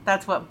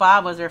that's what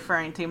Bob was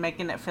referring to,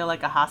 making it feel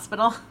like a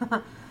hospital.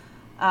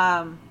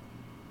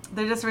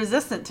 They're just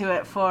resistant to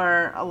it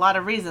for a lot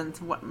of reasons.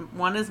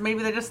 One is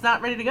maybe they're just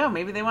not ready to go.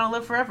 Maybe they want to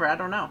live forever. I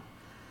don't know.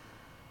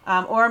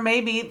 Or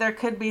maybe there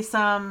could be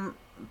some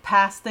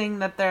past thing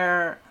that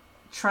they're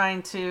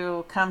trying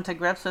to come to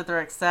grips with or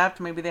accept.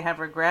 Maybe they have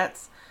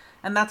regrets.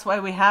 And that's why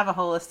we have a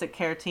holistic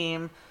care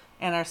team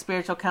and our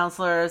spiritual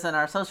counselors and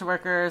our social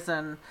workers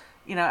and,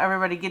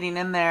 everybody getting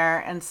in there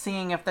and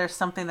seeing if there's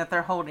something that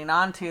they're holding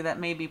on to that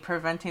may be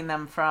preventing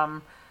them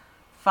from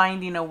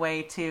finding a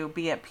way to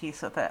be at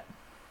peace with it.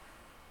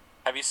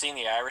 Have you seen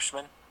The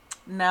Irishman?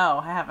 No,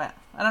 I haven't.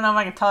 I don't know if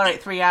I can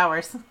tolerate 3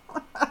 hours.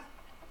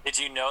 Did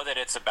you know that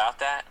it's about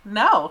that?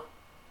 No.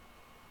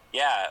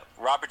 Yeah,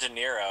 Robert De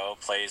Niro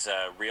plays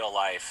a real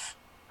life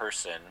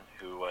person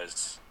who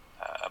was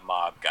a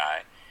mob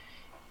guy,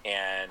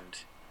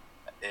 and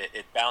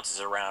it bounces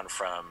around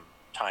from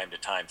time to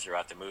time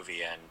throughout the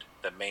movie. And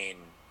the main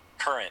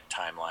current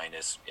timeline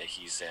is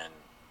he's in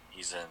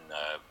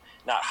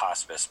not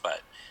hospice,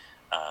 but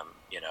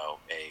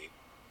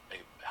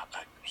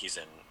he's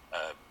in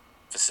a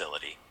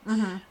facility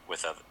Mm-hmm.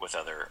 with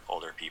other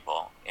older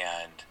people,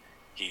 and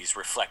he's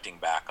reflecting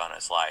back on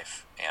his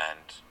life, and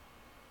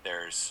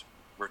there's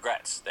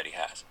regrets that he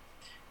has.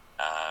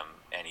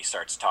 And he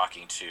starts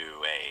talking to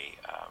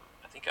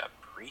I think a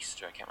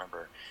priest, or I can't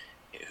remember,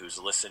 who's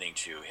listening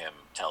to him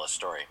tell a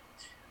story.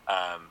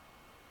 Um,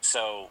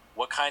 so,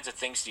 what kinds of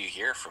things do you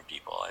hear from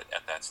people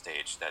at that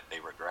stage that they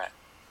regret?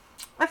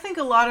 I think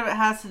a lot of it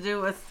has to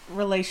do with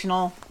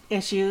relational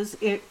issues.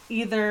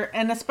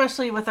 And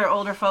especially with our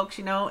older folks,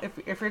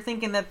 if you're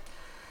thinking that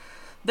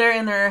they're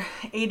in their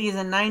 80s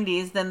and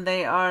 90s, then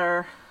they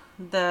are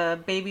the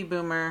baby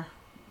boomer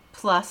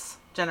plus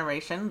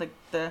generation.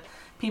 The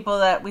people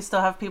that we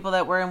still have people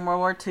that were in World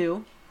War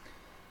II.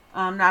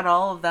 Not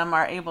all of them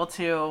are able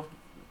to,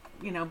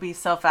 be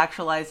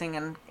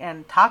self-actualizing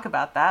and talk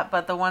about that,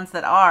 but the ones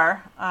that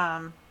are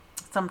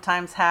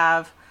sometimes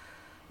have,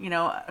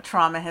 a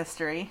trauma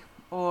history,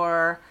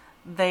 or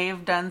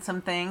they've done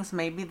some things.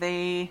 Maybe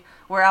they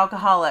were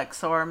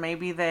alcoholics, or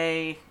maybe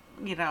they,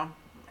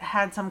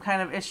 had some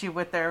kind of issue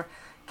with their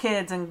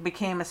kids and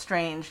became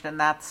estranged, and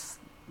that's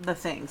the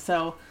thing.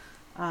 So,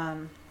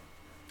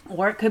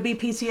 or it could be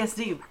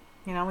PTSD.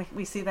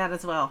 We see that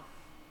as well.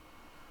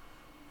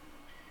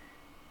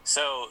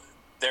 So,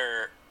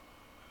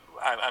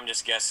 I'm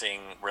just guessing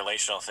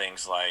relational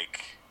things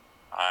like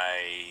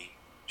I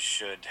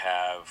should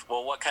have.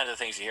 Well, what kinds of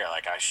things you hear?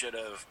 Like I should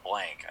have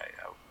blank.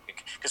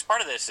 Because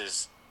part of this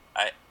is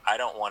I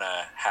don't want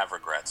to have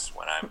regrets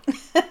when I'm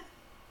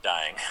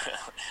dying.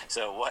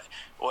 So what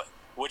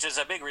which is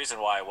a big reason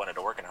why I wanted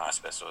to work in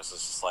hospice. Was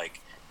just like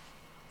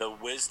the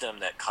wisdom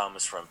that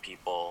comes from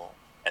people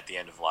at the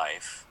end of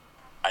life.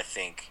 I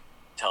think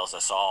tells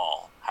us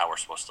all how we're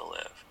supposed to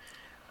live.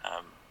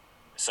 Um,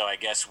 so I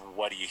guess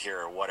what do you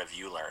hear, or what have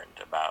you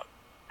learned about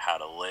how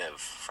to live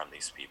from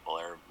these people,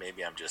 or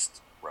maybe I'm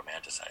just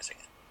romanticizing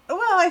it. Well,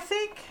 I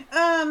think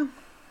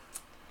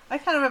I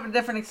kind of have a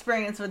different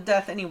experience with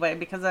death anyway,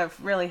 because I've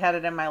really had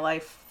it in my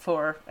life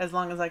for as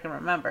long as I can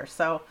remember.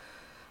 So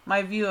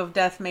my view of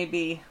death may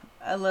be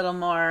a little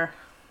more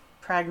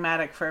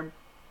pragmatic, for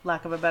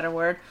lack of a better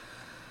word.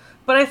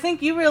 But I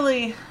think you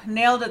really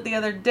nailed it the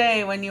other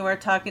day when you were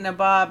talking to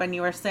Bob and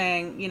you were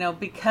saying,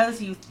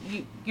 because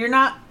you're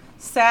not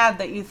sad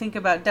that you think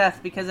about death,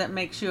 because it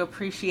makes you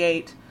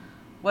appreciate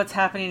what's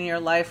happening in your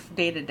life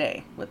day to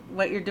day,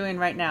 what you're doing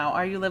right now.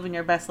 Are you living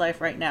your best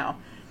life right now?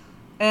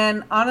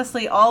 And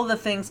honestly, all the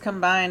things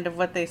combined of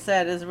what they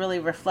said is really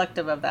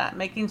reflective of that.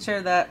 Making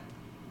sure that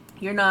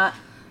you're not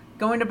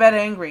going to bed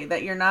angry,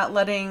 that you're not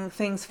letting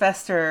things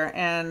fester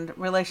and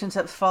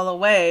relationships fall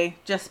away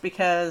just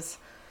because,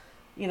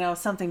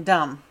 something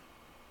dumb.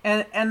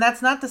 And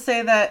that's not to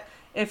say that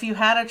if you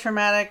had a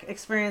traumatic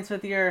experience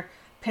with your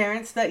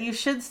parents that you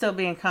should still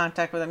be in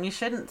contact with them. You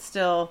shouldn't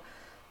still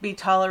be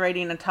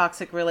tolerating a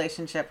toxic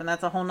relationship, and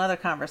that's a whole nother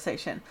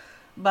conversation.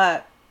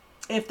 But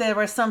if there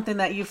was something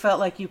that you felt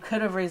like you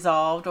could have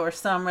resolved, or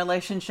some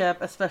relationship,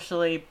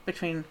 especially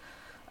between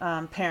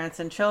parents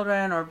and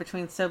children, or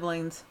between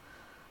siblings,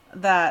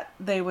 that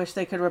they wish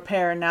they could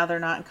repair and now they're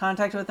not in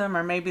contact with them,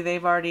 or maybe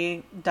they've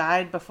already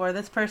died before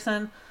this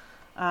person,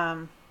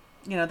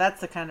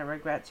 that's the kind of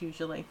regrets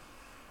usually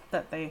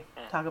that they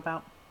talk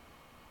about.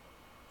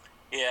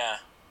 Yeah,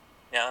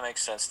 that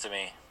makes sense to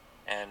me.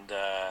 And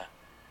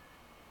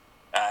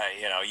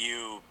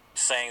you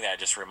saying that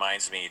just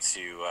reminds me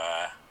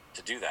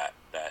to do that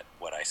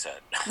what I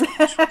said,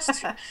 which was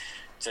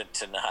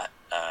to not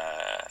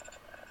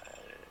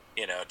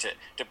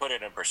to put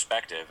it in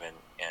perspective,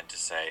 and to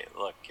say,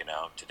 look,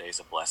 today's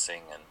a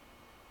blessing, and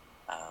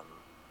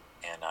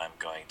I'm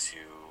going to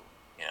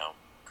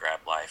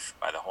grab life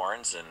by the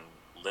horns and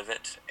live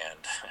it, and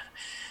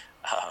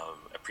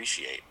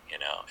appreciate,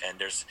 and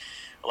there's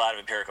a lot of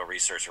empirical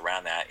research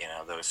around that.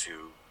 Those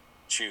who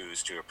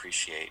choose to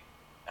appreciate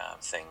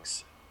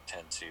things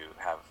tend to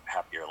have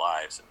happier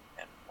lives,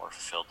 and more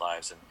fulfilled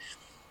lives,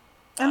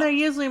 and they're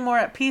usually more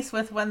at peace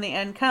with when the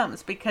end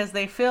comes, because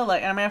they feel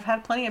like, I've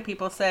had plenty of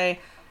people say,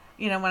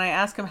 when I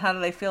ask them how do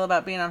they feel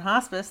about being on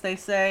hospice, they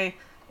say,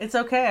 it's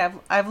okay.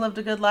 I've lived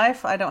a good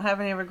life. I don't have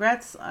any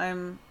regrets.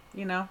 I'm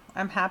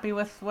happy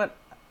with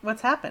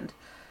what's happened.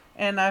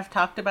 And I've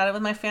talked about it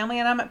with my family,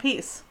 and I'm at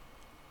peace.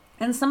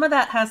 And some of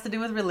that has to do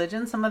with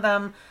religion. Some of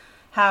them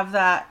have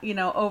that,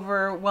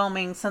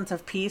 overwhelming sense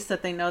of peace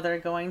that they know they're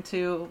going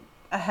to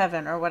a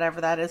heaven or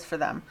whatever that is for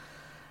them.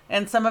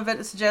 And some of it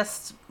is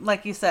just,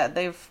 like you said,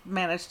 they've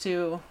managed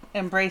to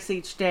embrace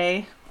each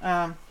day,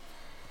 kind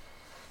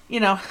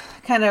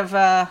of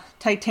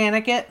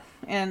Titanic it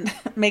and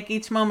make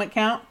each moment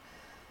count.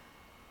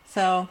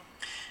 So.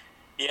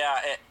 Yeah,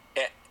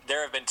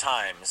 there have been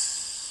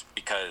times,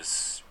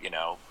 because,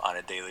 on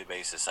a daily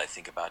basis I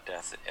think about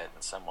death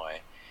in some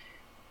way.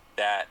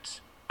 that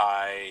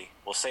I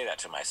will say that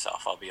to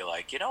myself. I'll be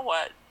like, you know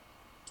what?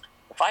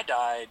 If I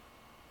died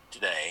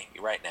today,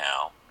 right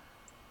now,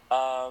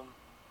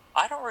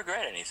 I don't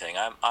regret anything.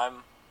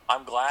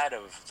 I'm glad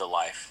of the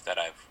life that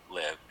I've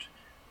lived.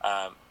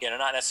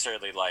 Not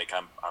necessarily like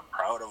I'm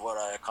proud of what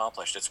I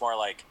accomplished. It's more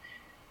like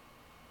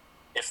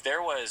if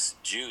there was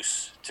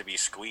juice to be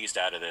squeezed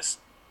out of this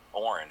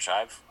orange,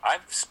 I've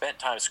spent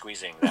time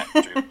squeezing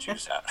that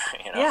juice out.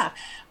 Yeah.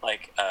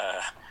 Like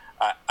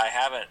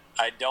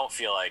I don't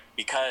feel like,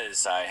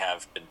 because I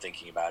have been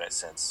thinking about it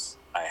since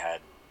I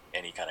had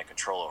any kind of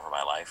control over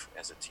my life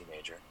as a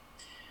teenager.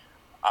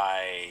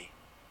 I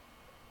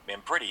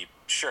am pretty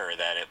sure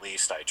that at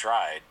least I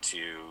tried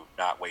to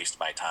not waste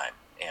my time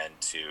and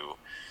to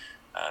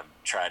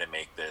try to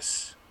make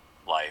this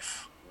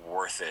life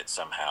worth it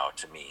somehow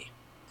to me.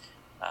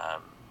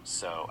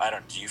 So I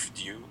don't. Do you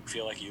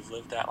feel like you've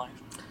lived that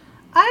life?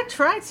 I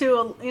try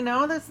to.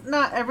 That's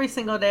not every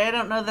single day. I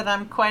don't know that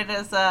I'm quite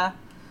as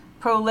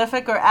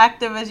prolific or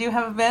active as you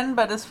have been,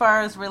 but as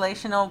far as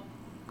relationships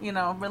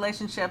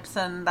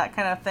and that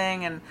kind of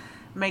thing, and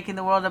making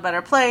the world a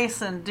better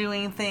place and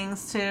doing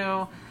things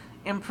to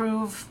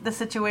improve the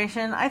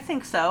situation, I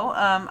think so.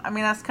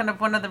 That's kind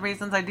of one of the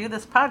reasons I do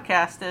this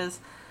podcast is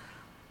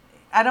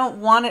I don't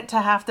want it to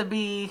have to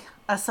be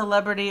a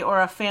celebrity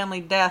or a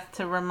family death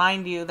to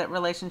remind you that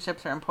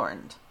relationships are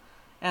important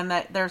and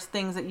that there's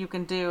things that you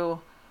can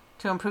do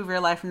to improve your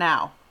life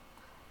now.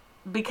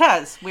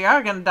 Because we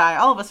are going to die.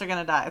 All of us are going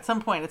to die at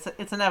some point.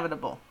 It's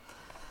inevitable.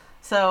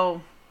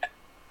 So...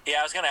 Yeah,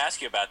 I was going to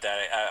ask you about that.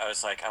 I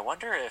was like, I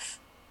wonder if,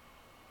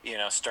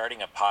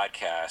 starting a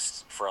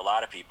podcast for a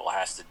lot of people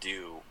has to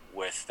do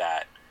with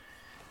that,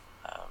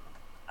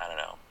 I don't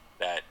know,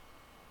 that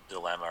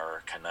dilemma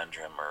or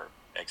conundrum or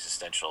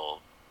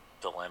existential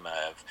dilemma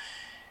of,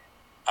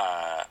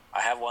 I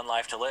have one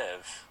life to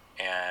live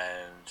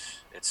and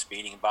it's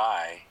speeding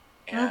by,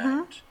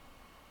 and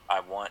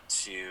I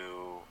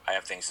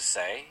have things to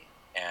say,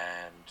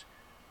 and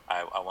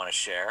I want to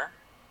share,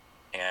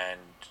 and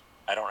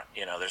I don't,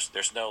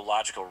 there's no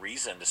logical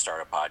reason to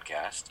start a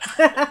podcast.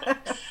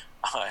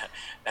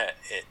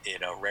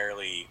 It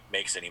rarely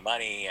makes any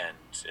money, and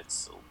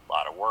it's a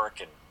lot of work,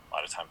 and a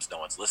lot of times no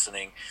one's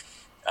listening.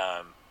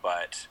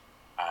 But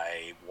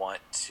I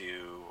want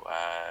to,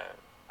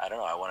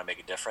 I want to make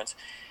a difference.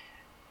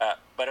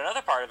 But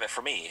another part of it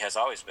for me has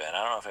always been,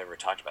 I don't know if I ever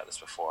talked about this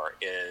before,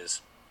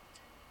 is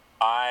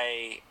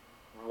I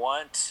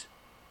want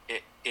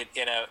it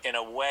in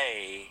a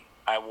way,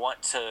 I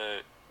want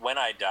to, when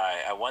I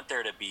die, I want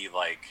there to be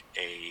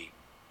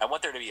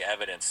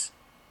evidence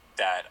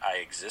that I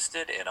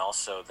existed, and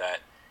also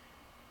that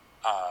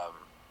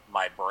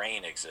my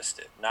brain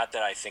existed. Not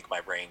that I think my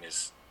brain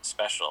is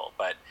special,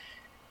 but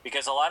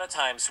because a lot of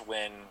times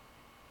when,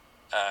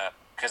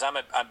 because I'm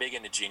big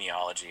into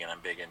genealogy, and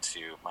I'm big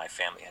into my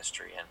family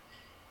history,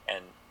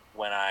 and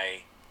when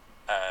I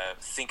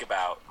think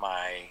about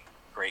my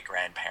great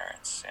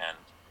grandparents, and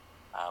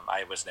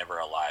I was never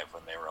alive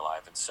when they were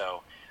alive, and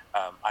so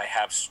I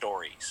have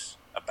stories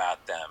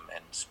about them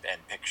and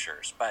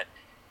pictures, but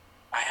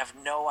I have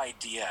no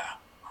idea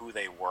who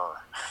they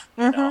were.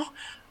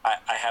 I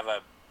have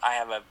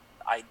a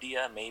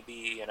idea,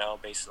 maybe,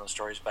 based on the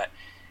stories, but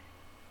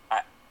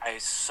I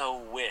so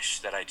wish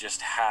that I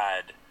just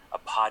had a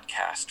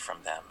podcast from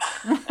them.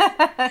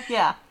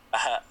 Yeah.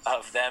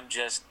 Of them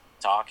just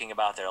talking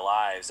about their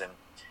lives, and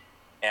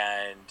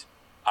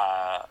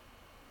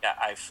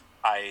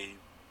I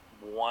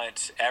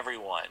want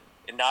everyone,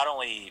 and not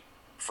only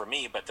for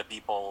me, but the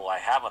people I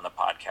have on the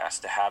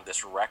podcast, to have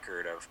this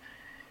record of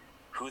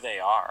who they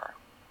are.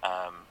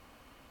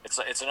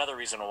 It's another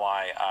reason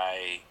why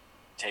I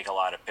take a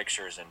lot of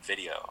pictures and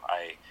video.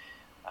 I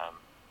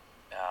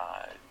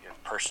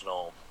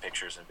personal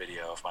pictures and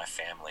video of my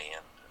family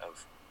and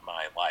of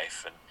my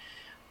life and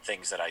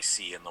things that I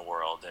see in the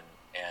world, and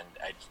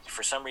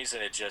for some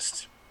reason it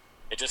just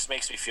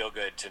makes me feel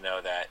good to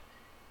know that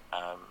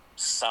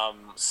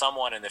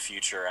someone in the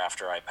future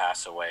after I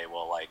pass away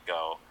will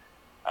go,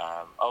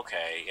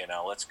 okay,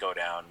 let's go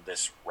down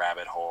this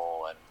rabbit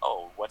hole, and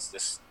what's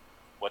this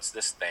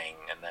thing,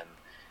 and then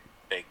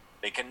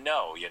they can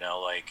know,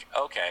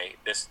 okay,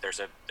 there's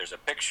a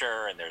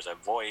picture, and there's a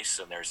voice,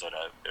 and there's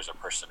a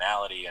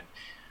personality, and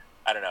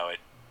I don't know,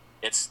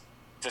 it's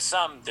to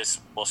some this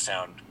will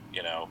sound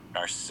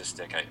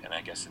narcissistic, and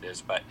I guess it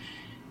is,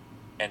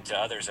 and to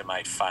others it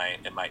might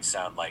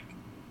sound like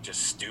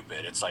just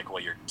stupid. It's like,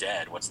 well, you're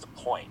dead. What's the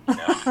point?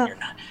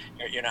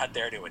 You're not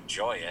there to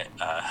enjoy it.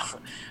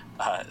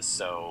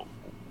 So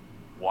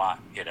what,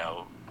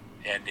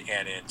 and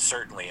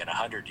certainly in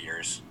 100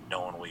 years,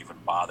 no one will even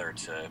bother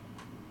to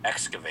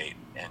excavate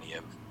any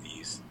of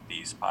these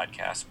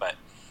podcasts. But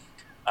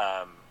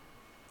I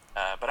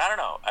don't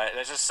know.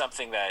 There's just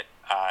something that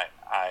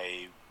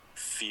I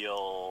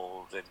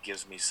feel that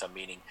gives me some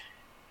meaning.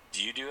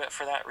 Do you do it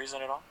for that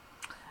reason at all?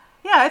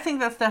 Yeah, I think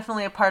that's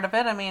definitely a part of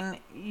it. I mean,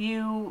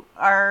 you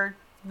are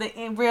the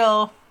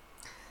real,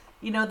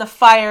 the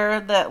fire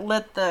that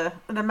lit the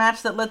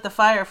match that lit the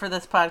fire for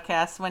this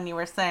podcast when you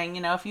were saying,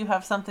 if you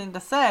have something to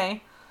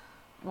say,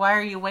 why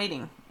are you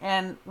waiting?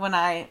 And when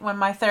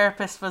my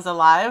therapist was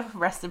alive,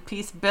 rest in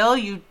peace, Bill,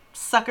 you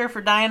sucker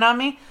for dying on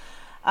me,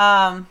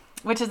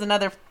 which is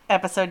another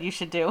episode you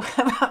should do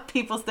about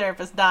people's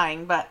therapists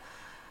dying. But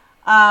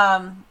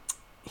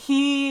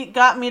he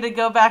got me to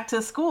go back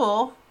to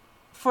school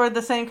for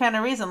the same kind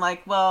of reason.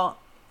 Like, well,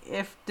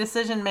 if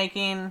decision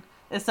making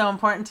is so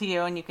important to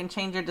you and you can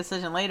change your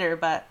decision later,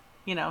 but,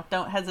 you know,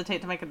 don't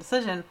hesitate to make a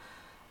decision,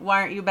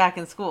 why aren't you back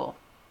in school?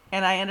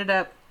 And I ended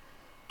up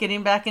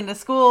getting back into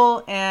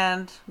school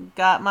and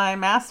got my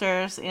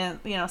master's in,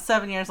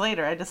 7 years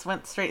later. I just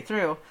went straight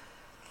through.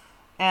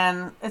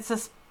 And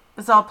it's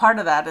all part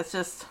of that. It's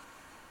just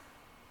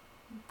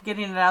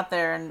getting it out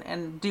there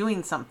and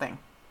doing something,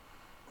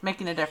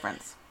 making a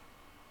difference.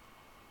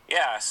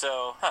 Yeah,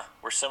 so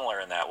we're similar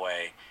in that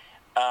way.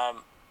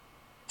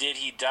 Did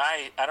he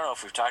die? I don't know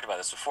if we've talked about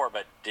this before,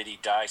 but did he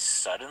die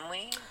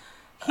suddenly?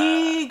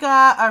 He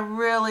got a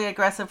really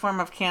aggressive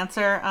form of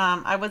cancer.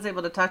 I was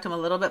able to talk to him a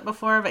little bit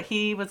before, but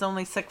he was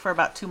only sick for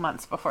about 2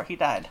 months before he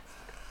died.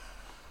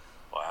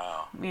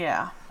 Wow.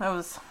 Yeah, that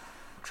was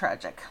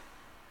tragic.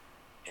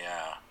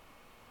 Yeah.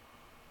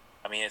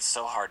 I mean, it's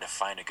so hard to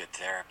find a good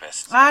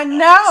therapist. I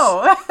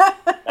know.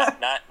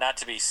 Not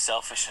to be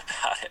selfish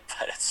about it,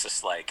 but it's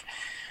just like,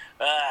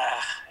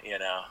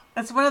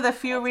 It's one of the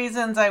few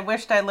reasons I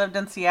wished I lived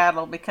in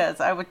Seattle,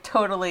 because I would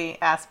totally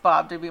ask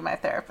Bob to be my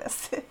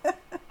therapist.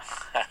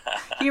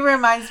 He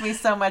reminds me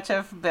so much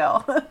of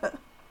Bill.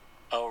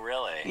 Oh,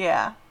 really?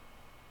 Yeah.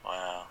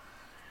 Wow.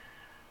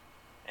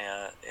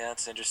 Yeah,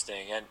 that's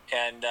interesting.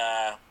 And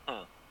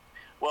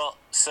well,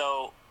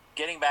 so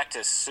getting back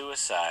to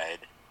suicide,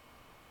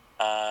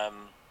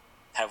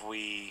 have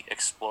we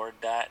explored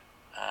that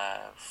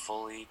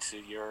fully to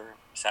your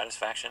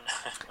satisfaction?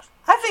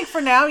 I think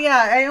for now,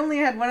 yeah. I only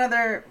had one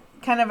other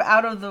kind of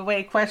out of the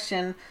way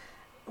question,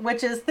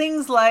 which is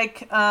things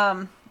like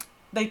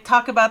they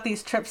talk about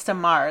these trips to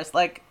Mars.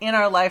 Like, in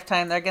our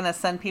lifetime, they're going to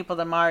send people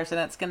to Mars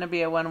and it's going to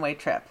be a one-way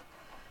trip.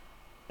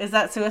 Is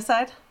that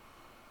suicide?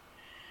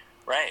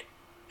 Right.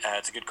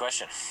 That's a good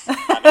question.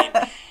 I mean,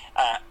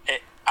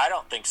 I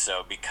don't think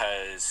so,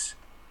 because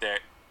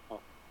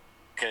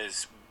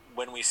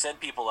when we send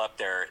people up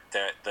there,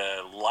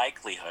 the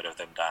likelihood of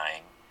them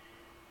dying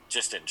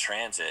just in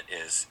transit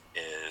is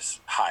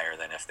higher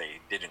than if they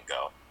didn't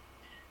go.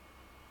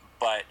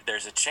 But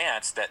there's a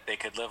chance that they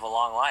could live a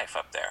long life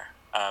up there.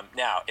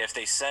 Now, if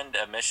they send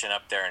a mission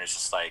up there and it's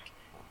just like,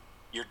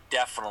 you're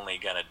definitely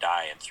going to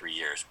die in 3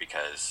 years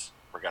because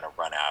we're going to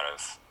run out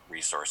of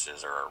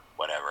resources or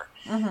whatever,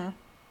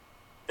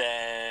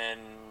 then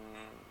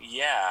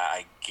yeah,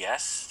 I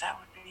guess that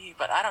would be,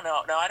 but I don't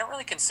know. No, I don't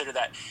really consider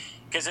that,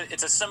 because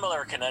it's a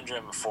similar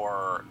conundrum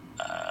for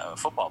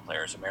football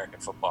players, American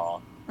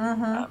football.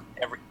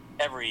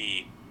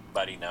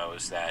 Everybody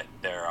knows that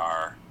there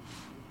are,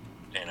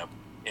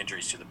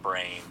 injuries to the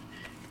brain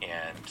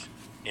and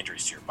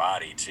injuries to your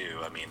body too.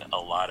 I mean, a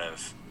lot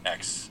of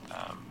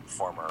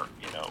former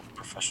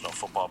professional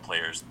football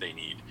players, they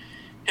need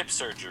hip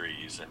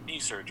surgeries and knee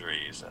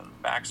surgeries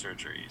and back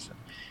surgeries,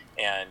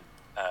 and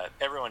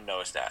everyone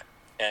knows that,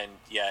 and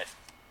yet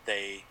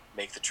they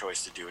make the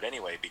choice to do it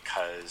anyway,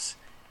 because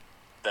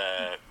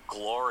the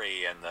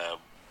glory and the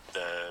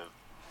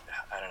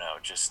I don't know,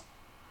 just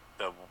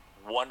the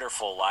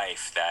wonderful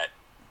life that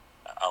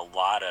a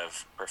lot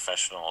of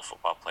professional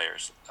football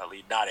players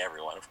lead. Not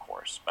everyone, of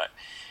course, but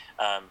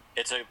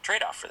it's a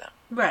trade-off for them.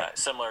 Right.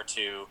 Similar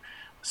to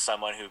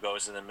someone who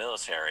goes in the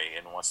military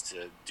and wants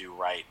to do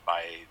right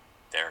by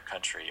their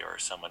country, or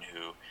someone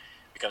who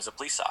becomes a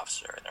police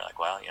officer, and they're like,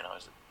 well,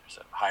 there's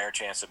a higher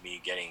chance of me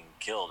getting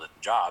killed at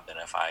the job than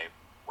if I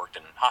worked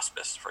in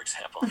hospice, for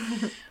example.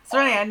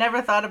 Sorry, I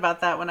never thought about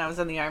that when I was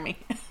in the Army.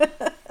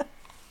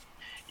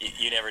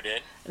 You never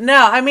did?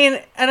 No, I mean,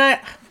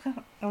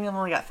 we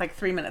only got like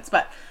 3 minutes,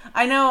 but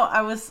I know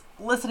I was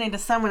listening to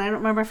someone, I don't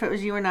remember if it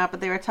was you or not, but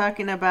they were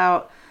talking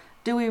about,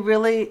 it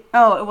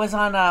was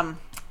on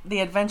The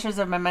Adventures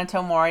of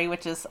Memento Mori,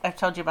 which is, I've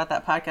told you about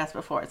that podcast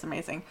before, it's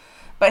amazing.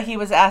 But he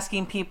was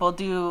asking people,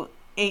 do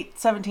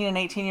 17 and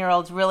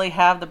 18-year-olds really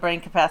have the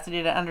brain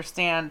capacity to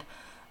understand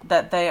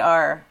that they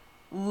are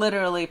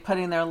literally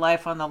putting their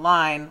life on the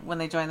line when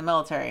they join the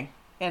military?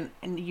 And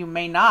you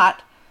may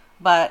not,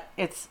 but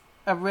it's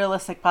a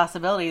realistic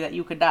possibility that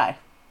you could die.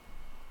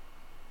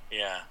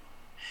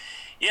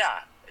 Yeah,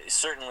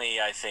 certainly.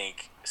 I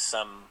think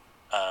some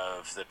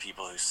of the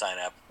people who sign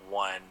up,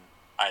 one,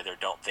 either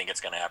don't think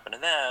it's going to happen to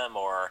them,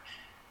 or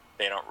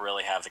they don't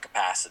really have the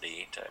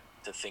capacity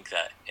to think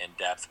that in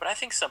depth. But I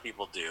think some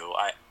people do.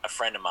 A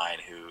friend of mine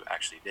who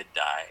actually did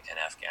die in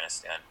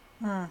Afghanistan.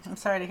 I'm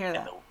sorry to hear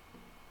that.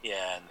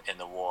 In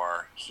the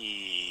war,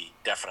 he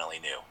definitely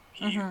knew.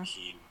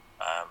 He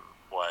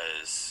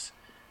was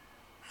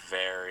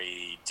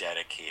very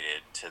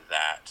dedicated to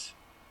that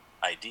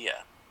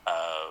idea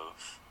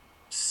of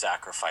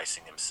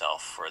sacrificing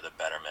himself for the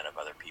betterment of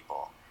other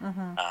people.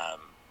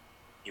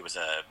 He was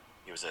a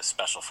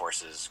Special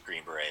Forces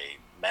Green Beret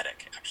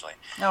medic, actually.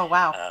 Oh,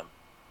 wow.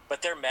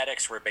 But their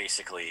medics were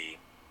basically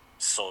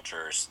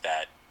soldiers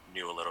that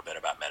knew a little bit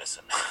about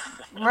medicine.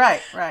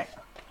 Right. You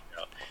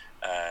know,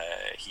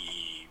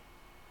 he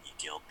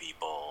killed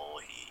people.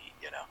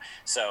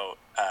 So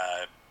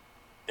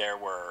there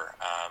were.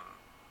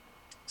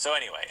 So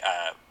anyway,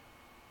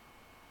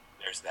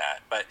 there's that.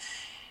 But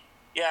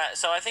yeah,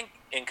 so I think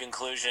in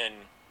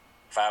conclusion,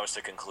 if I was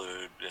to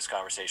conclude this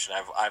conversation,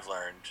 I've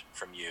learned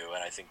from you,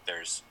 and I think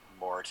there's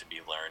more to be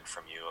learned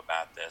from you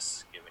about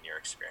this, given your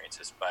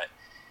experiences. But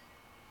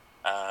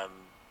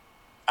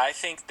I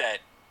think that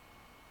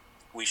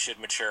we should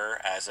mature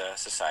as a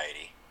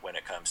society when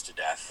it comes to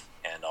death,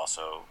 and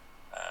also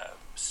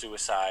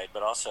suicide,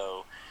 but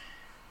also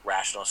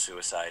rational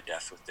suicide,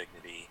 death with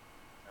dignity.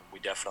 We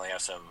definitely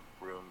have some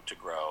room to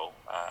grow.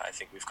 I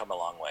think we've come a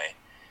long way,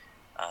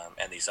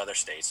 and these other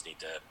states need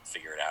to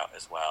figure it out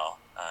as well.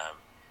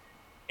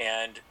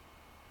 And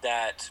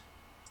that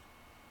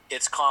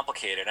it's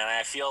complicated, and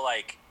I feel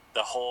like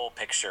the whole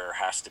picture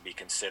has to be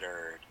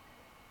considered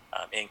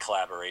in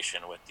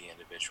collaboration with the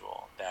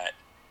individual. That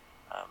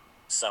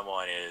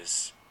someone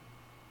is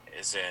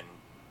in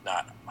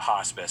not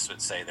hospice,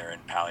 but say they're in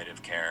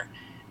palliative care,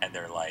 and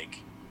they're like,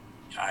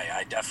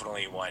 I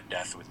definitely want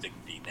death with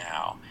dignity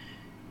now.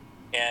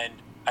 And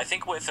I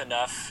think with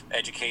enough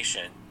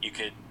education, you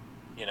could,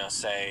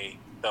 say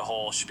the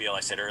whole spiel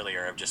I said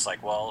earlier of just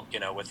like, well,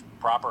 with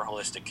proper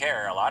holistic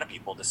care, a lot of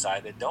people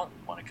decide they don't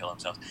want to kill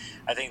themselves.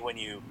 I think when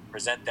you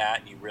present that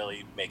and you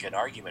really make an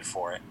argument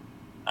for it,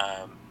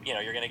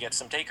 you're going to get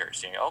some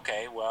takers.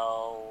 Okay,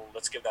 well,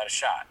 let's give that a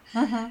shot.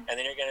 Mm-hmm. And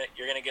then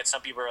you're gonna get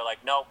some people who are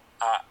like, no,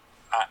 I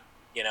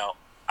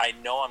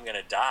know I'm going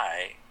to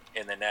die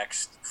in the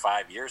next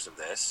 5 years of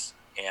this,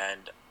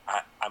 and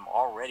I'm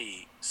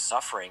already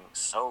suffering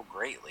so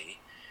greatly,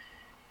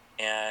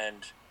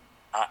 and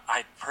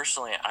I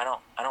personally, I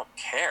don't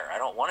care. I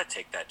don't want to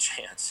take that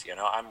chance.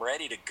 I'm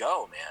ready to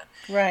go, man.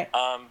 Right.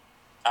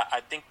 I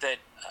think that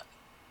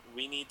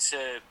we need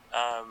to.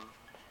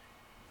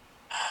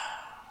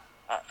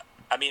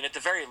 At the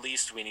very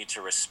least, we need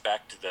to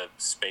respect the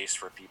space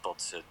for people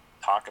to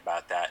talk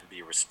about that and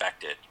be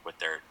respected with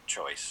their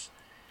choice.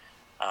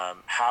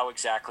 How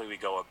exactly we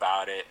go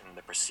about it and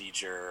the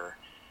procedure,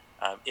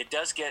 it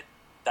does get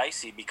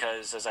dicey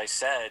because, as I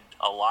said,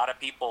 a lot of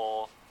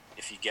people,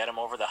 if you get them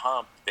over the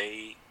hump,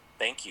 they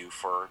thank you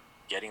for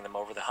getting them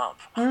over the hump.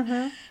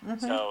 Mm-hmm.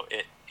 Mm-hmm. So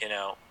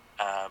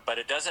but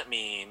it doesn't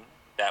mean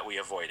that we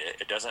avoid it.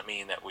 It doesn't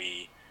mean that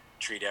we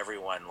treat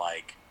everyone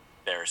like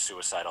their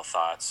suicidal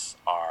thoughts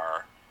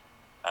are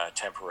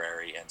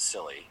temporary and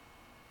silly.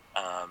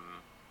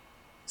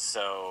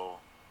 So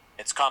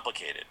it's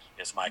complicated,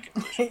 is my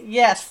conclusion.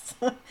 Yes,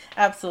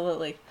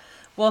 absolutely.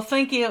 Well,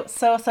 thank you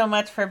so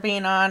much for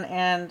being on,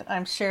 and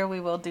I'm sure we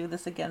will do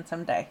this again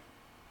someday.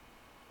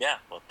 Yeah,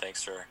 well,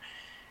 thanks for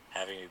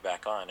having me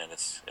back on, and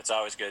it's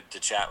always good to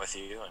chat with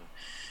you. And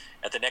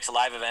at the next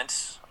live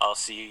event, I'll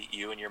see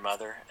you and your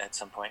mother at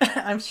some point.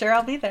 I'm sure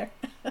I'll be there.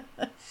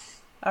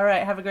 All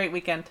right, have a great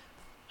weekend.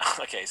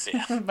 Okay, see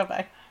ya.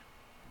 Bye-bye.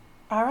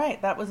 All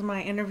right, that was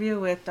my interview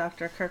with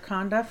Dr. Kirk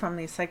Honda from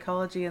the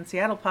Psychology in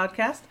Seattle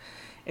podcast.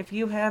 If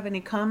you have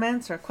any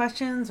comments or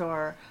questions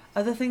or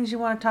other things you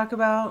want to talk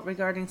about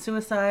regarding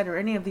suicide or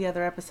any of the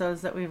other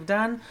episodes that we've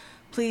done,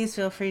 please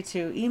feel free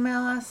to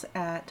email us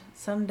at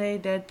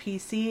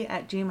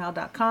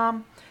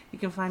somedaydeadpc@gmail.com. You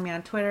can find me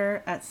on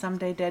Twitter at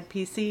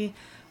somedaydeadpc.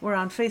 We're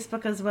on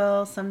Facebook as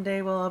well,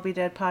 Someday We'll All Be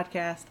Dead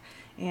podcast.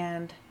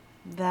 And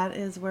that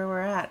is where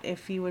we're at.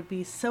 If you would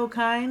be so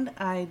kind,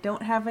 I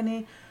don't have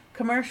any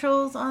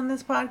commercials on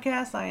this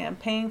podcast. I am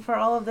paying for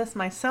all of this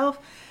myself.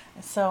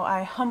 So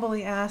I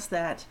humbly ask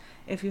that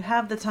if you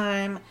have the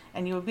time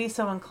and you would be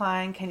so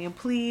inclined, can you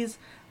please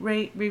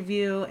rate,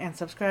 review, and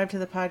subscribe to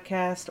the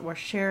podcast, or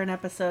share an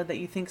episode that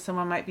you think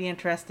someone might be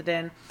interested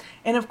in.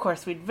 And of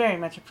course, we'd very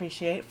much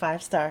appreciate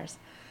 5 stars.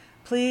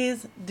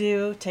 Please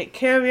do take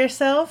care of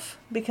yourself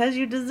because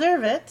you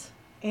deserve it,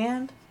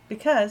 and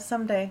because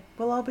someday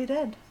we'll all be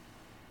dead.